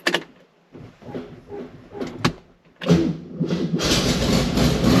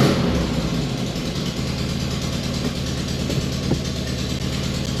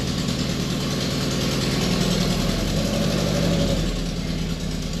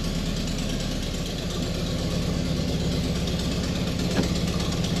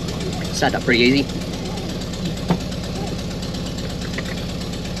 Started up pretty easy.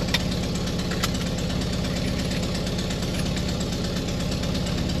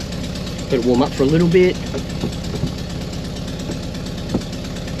 Let it warm up for a little bit.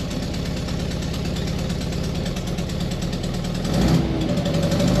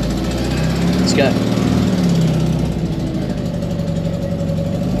 Let's go.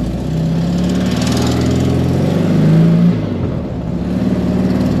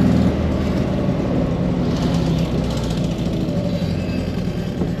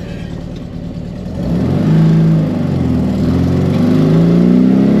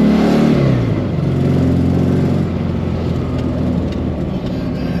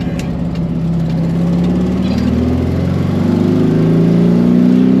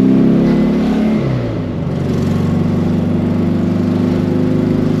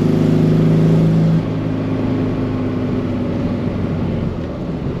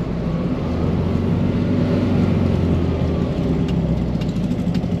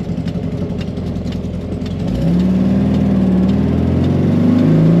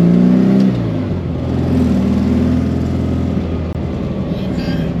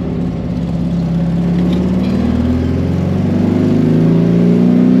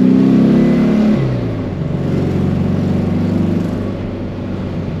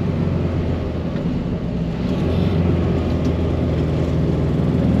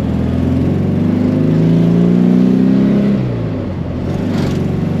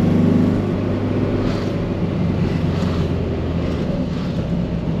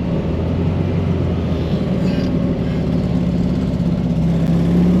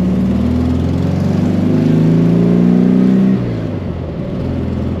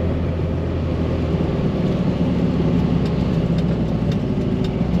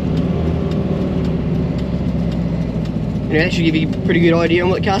 And it actually give you a pretty good idea on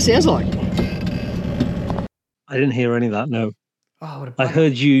what the car sounds like. I didn't hear any of that, no. Oh, what a I bugger.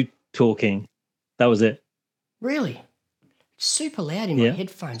 heard you talking. That was it. Really? It's super loud in my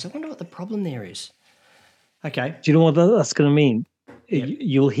headphones. I wonder what the problem there is. Okay. Do you know what that's going to mean? Yep.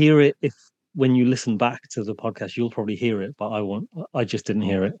 You'll hear it when you listen back to the podcast. You'll probably hear it, but I won't. I just didn't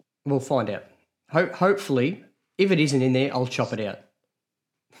hear it. We'll find out. Hopefully, if it isn't in there, I'll chop it out.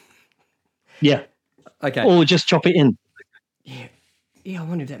 Yeah. Okay. Or just chop it in. Yeah, I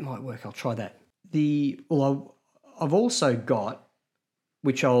wonder if that might work. I'll try that. I've also got,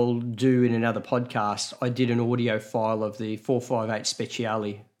 which I'll do in another podcast, I did an audio file of the 458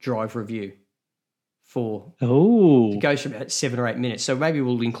 Speciale drive review it goes for about 7 or 8 minutes. So maybe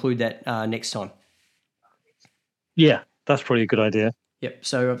we'll include that next time. Yeah, that's probably a good idea. Yep.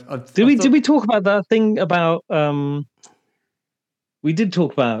 So did we talk about that thing about we did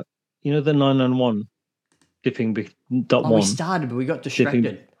talk about, the 991 dipping dot one. We started, but we got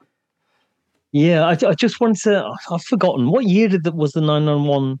distracted. Yeah, I just wanted to. I've forgotten what year was the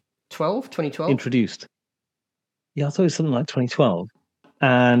 991 2012 introduced. Yeah, I thought it was something like 2012.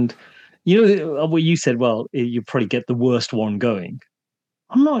 And what you said. Well, you probably get the worst one going.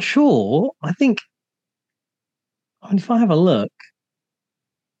 I'm not sure. I mean, if I have a look,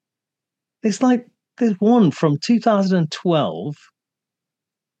 there's one from 2012.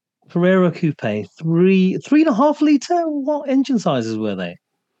 Carrera Coupe, 3.5 litre. What engine sizes were they?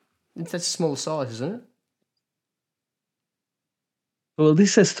 That's a small size, isn't it? Well,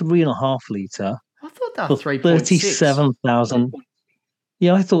 this says 3.5 litre. I thought that was 3.6. 37,000.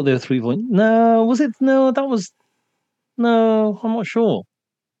 Yeah, I thought they were 3. No, was it? No, that was. No, I'm not sure.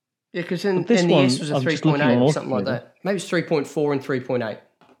 Yeah, because then the S was a 3.8 or something like that. Maybe it's 3.4 and 3.8.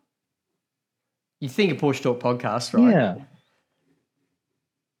 You'd think a Porsche Talk podcast, right? Yeah.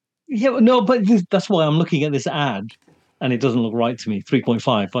 Yeah, no, but that's why I'm looking at this ad, and it doesn't look right to me.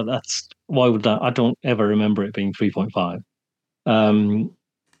 3.5, but why would that? I don't ever remember it being 3.5. And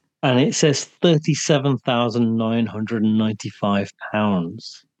it says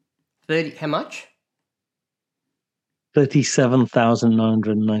 £37,995. 30? How much?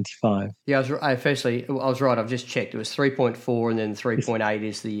 37,995. Yeah, I was right. I've just checked. It was 3.4, and then 3.8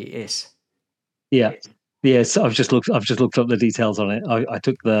 is the S. Yeah. Yes, I've just looked up the details on it. I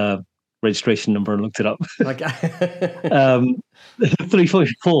took the registration number and looked it up. Okay.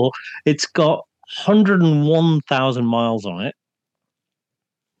 3.4. It's got 101,000 miles on it.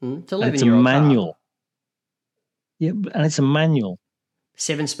 It's a manual. Car. Yeah, and it's a manual.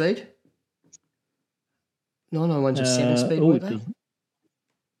 7-speed? 991's a 7-speed, weren't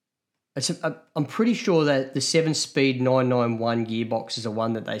they? I'm pretty sure that the 7-speed 991 gearbox is the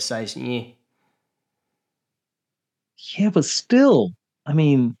one that they say is Yeah, but still, I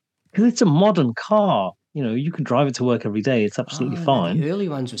mean, because it's a modern car, you can drive it to work every day. It's absolutely fine. The early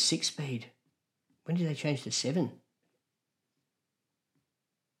ones were 6-speed. When did they change to 7?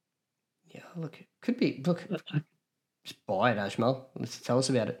 Yeah, look, it could be. Look, just buy it, Ashmal. Let's tell us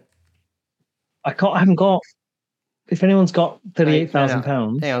about it. I haven't got. If anyone's got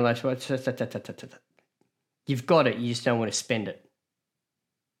 £38,000, hang on, Ashmal. You've got it. You just don't want to spend it.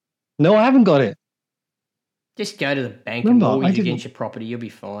 No, I haven't got it. Just go to the bank and mortgage against your property. You'll be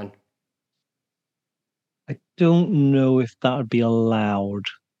fine. I don't know if that would be allowed.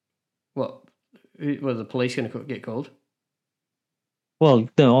 What? Were the police going to get called? Well,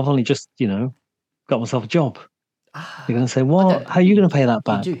 no, I've only just, got myself a job. You're going to say, what? How are you going to pay that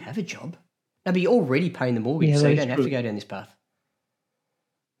back? You do have a job. No, but you're already paying the mortgage, so you don't have to go down this path.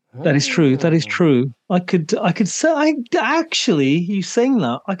 That is true. That is true. I could sell. Actually, you saying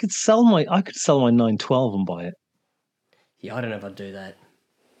that, I could sell my 912 and buy it. Yeah, I don't know if I'd do that.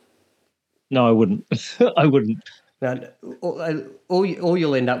 No, I wouldn't. I wouldn't. Now, all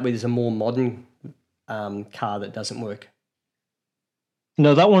you'll end up with is a more modern car that doesn't work.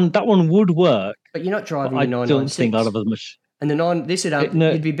 No, that one would work. But you're not driving the 996. I don't think I'd have as much. And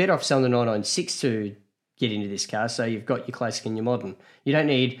you'd be better off selling the 996 to get into this car. So you've got your classic and your modern. You don't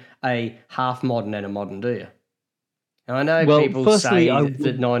need a half modern and a modern, do you? And I know people say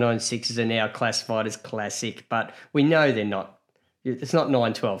that 996s are now classified as classic, but we know they're not. It's not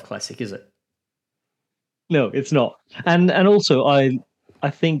 912 classic, is it? No, it's not. And also, I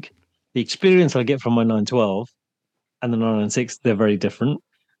think the experience I get from my 912 and the 996, they're very different.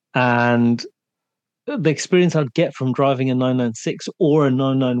 And the experience I'd get from driving a 996 or a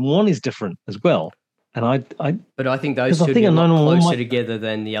 991 is different as well. And but I think those two are a lot closer together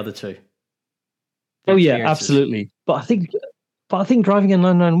than the other two. Oh yeah, absolutely. But I think driving a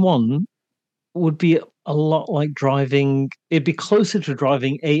 991 would be a lot like driving. It'd be closer to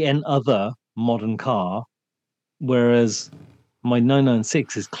driving an other modern car Whereas my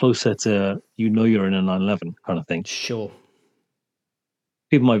 996 is closer to you're in a 911 kind of thing. Sure.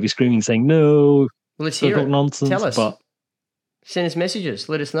 People might be screaming, saying, "No, Well, let's don't hear talk it. nonsense." Tell us. But Send us messages.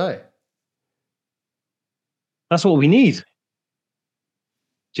 Let us know. that's what we need.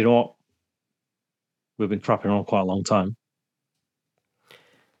 Do you know what? We've been crapping on quite a long time.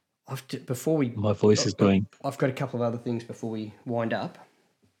 My voice is going. I've got a couple of other things before we wind up.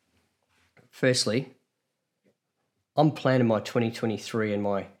 Firstly, I'm planning my 2023 and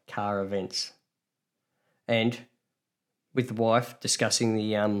my car events, and with the wife discussing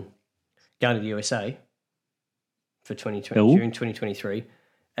the going to the USA for 2020 during 2023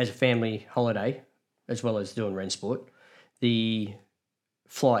 as a family holiday, as well as doing Rensport. The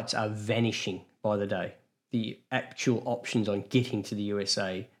flights are vanishing by the day. The actual options on getting to the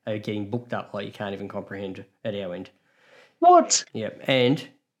USA are getting booked up like you can't even comprehend at our end. What? Yeah, and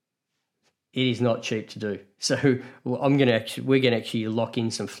it is not cheap to do. So we're going to actually lock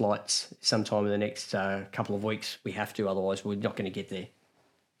in some flights sometime in the next couple of weeks. We have to, otherwise we're not going to get there.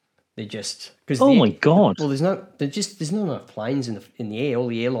 They're just because my god! Well, there's not enough planes in the air. All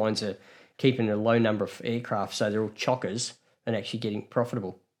the airlines are keeping a low number of aircraft, so they're all chockers and actually getting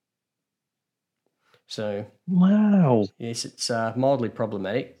profitable. So wow, yes, it's mildly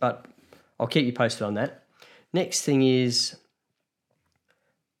problematic, but I'll keep you posted on that. Next thing is,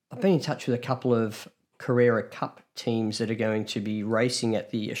 I've been in touch with a couple of Carrera Cup teams that are going to be racing at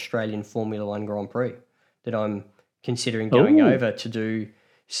the Australian Formula One Grand Prix that I'm considering going over to do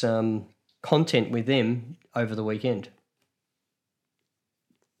some content with them over the weekend.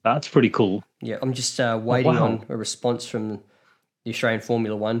 That's pretty cool. Yeah, I'm just waiting on a response from the Australian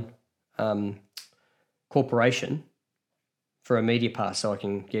Formula One Corporation for a media pass so I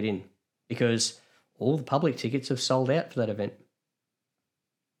can get in, because all the public tickets have sold out for that event.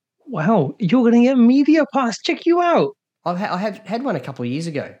 Wow, you're going to get a media pass. Check you out. I have had one a couple of years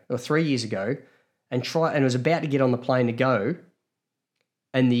ago or 3 years ago, and was about to get on the plane to go,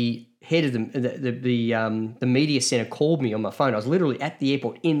 and the head of the media center called me on my phone. I was literally at the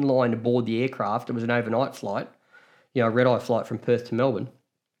airport in line to board the aircraft. It was an overnight flight, a red-eye flight from Perth to Melbourne.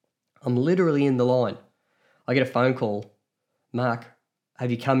 I'm literally in the line. I get a phone call. Mark,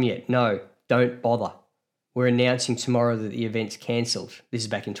 have you come yet? No, don't bother. We're announcing tomorrow that the event's cancelled. This is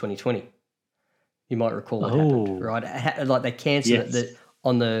back in 2020. You might recall what happened, right? Like they cancelled it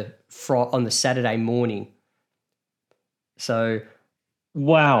on the Saturday morning. So,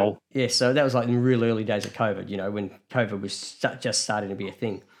 wow. Yeah, so that was like in the real early days of COVID, when COVID was just starting to be a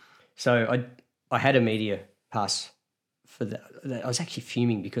thing. So I had a media pass for that. I was actually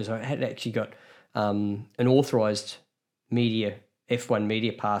fuming because I had actually got an authorised media F1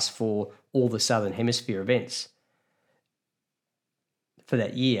 media pass for all the Southern Hemisphere events for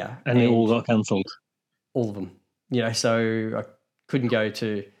that year. And they all got cancelled. All of them. So I couldn't go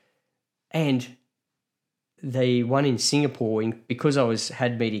to... And the one in Singapore, because I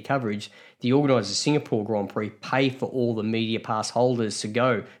had media coverage, the organisers of Singapore Grand Prix pay for all the media pass holders to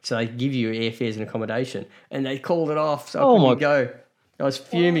go. So they give you airfares and accommodation. And they called it off, so I couldn't go. I was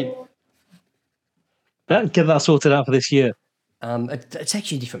fuming. Get that sorted out for this year. It's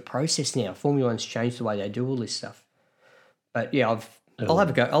actually a different process now. Formula One's changed the way they do all this stuff. But yeah, I'll have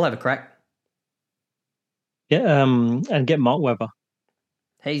a go. I'll have a crack. Yeah, and get Mark Webber.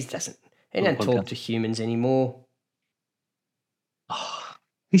 He doesn't talk to humans anymore. Oh,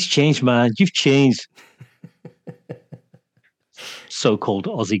 he's changed, man. You've changed. So-called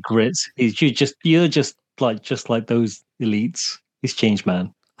Aussie grits. You're just like those elites. He's changed,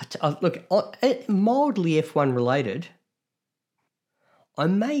 man. Look, mildly F1 related, I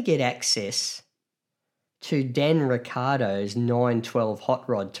may get access to Dan Ricciardo's 912 hot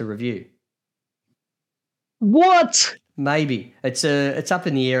rod to review. What? Maybe. It's up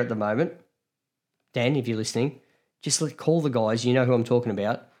in the air at the moment. Dan, if you're listening, just call the guys, you know who I'm talking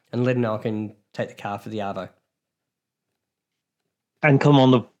about, and let them know I can take the car for the Arvo. And come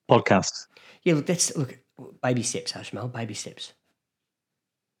on the podcast. Yeah, look, baby steps, Hashmal, baby steps.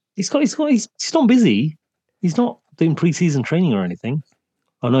 He's not busy. He's not doing pre-season training or anything.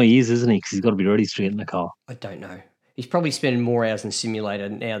 Oh no, he is, isn't he? Because he's got to be ready to get in the car. I don't know. He's probably spending more hours in simulator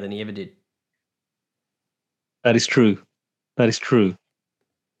now than he ever did. That is true. I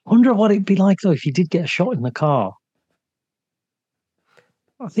wonder what it'd be like though if he did get a shot in the car.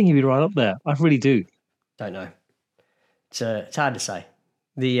 I think he'd be right up there. I really do. Don't know. It's hard to say.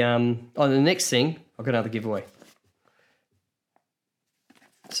 The next thing, I've got another giveaway.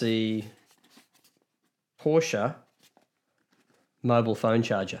 It's the Porsche mobile phone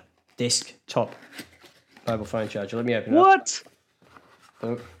charger, desktop mobile phone charger. Let me open it. What?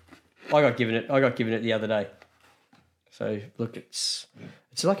 Look, I got given it the other day. So look, it's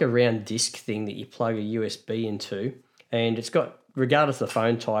like a round disc thing that you plug a USB into, and it's got, regardless of the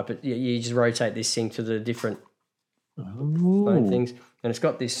phone type, you just rotate this thing to the different phone things, and it's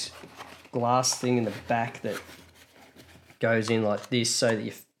got this glass thing in the back that goes in like this, so that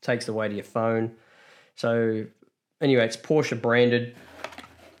it takes the weight of your phone. So anyway, it's Porsche branded.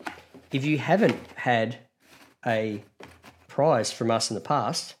 If you haven't had a prize from us in the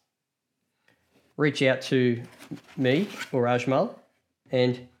past, reach out to me or Ajmal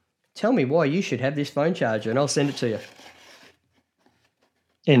and tell me why you should have this phone charger, and I'll send it to you.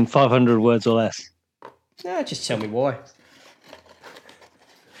 In 500 words or less. No, just tell me why.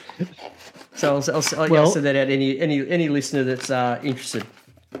 So I'll send that out. Any listener that's interested,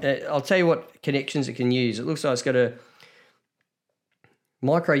 I'll tell you what connections it can use. It looks like it's got a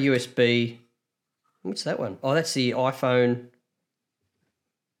micro USB. What's that one? Oh, that's the iPhone.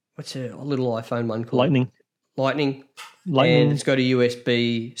 What's a little iPhone one called? Lightning. And it's got a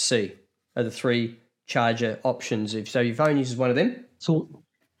USB-C. Are the three charger options. So your phone uses one of them.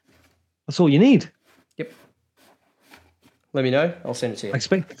 That's all you need. Yep. Let me know. I'll send it to you.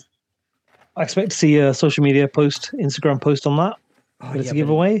 I expect to see a social media post, Instagram post on that. It's a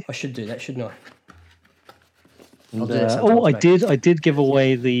giveaway. I should do that, shouldn't I? I'll do that I did give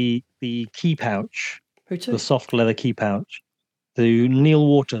away the key pouch. Who to? The soft leather key pouch to Neil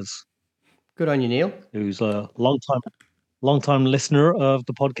Waters. Good on you, Neil. Who's a long time listener of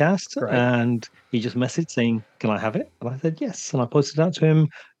the podcast. Great. And he just messaged saying, "Can I have it?" And I said yes. And I posted it out to him.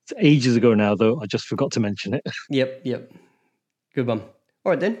 It's ages ago now, though. I just forgot to mention it. Yep. Good one.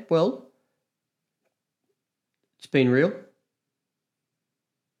 All right, then. Well, it's been real.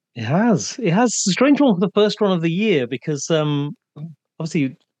 It has. A strange one for the first one of the year because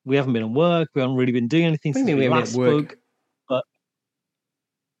obviously we haven't been at work. We haven't really been doing anything since we last spoke. But,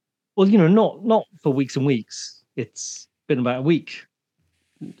 well, not for weeks and weeks. It's been about a week.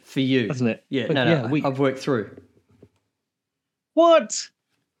 For you. Hasn't it? Yeah, but no, I've worked through. What?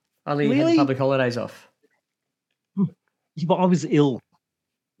 I only had public holidays off. Yeah, but I was ill.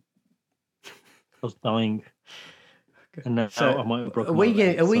 I was dying. And now I might have broken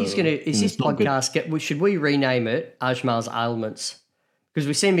this podcast, should we rename it Ajmal's Ailments? Because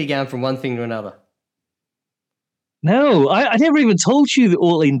we seem to be going from one thing to another. No, I never even told you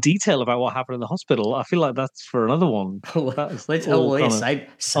all in detail about what happened in the hospital. I feel like that's for another one.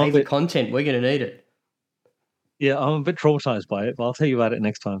 Save the content. We're going to need it. Yeah, I'm a bit traumatized by it, but I'll tell you about it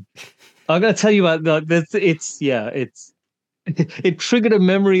next time. I'm going to tell you about it triggered a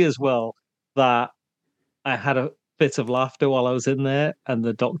memory as well that I had a bit of laughter while I was in there, and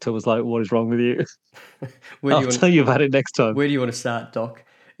the doctor was like, "What is wrong with you?" I'll tell you about it next time. Where do you want to start, Doc?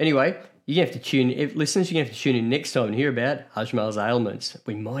 Anyway, you're going to have to tune in. Listeners, you're going to have to tune in next time and hear about Ajmal's Ailments.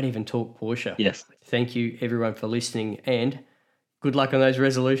 We might even talk Porsche. Yes. Thank you, everyone, for listening, and good luck on those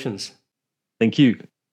resolutions. Thank you.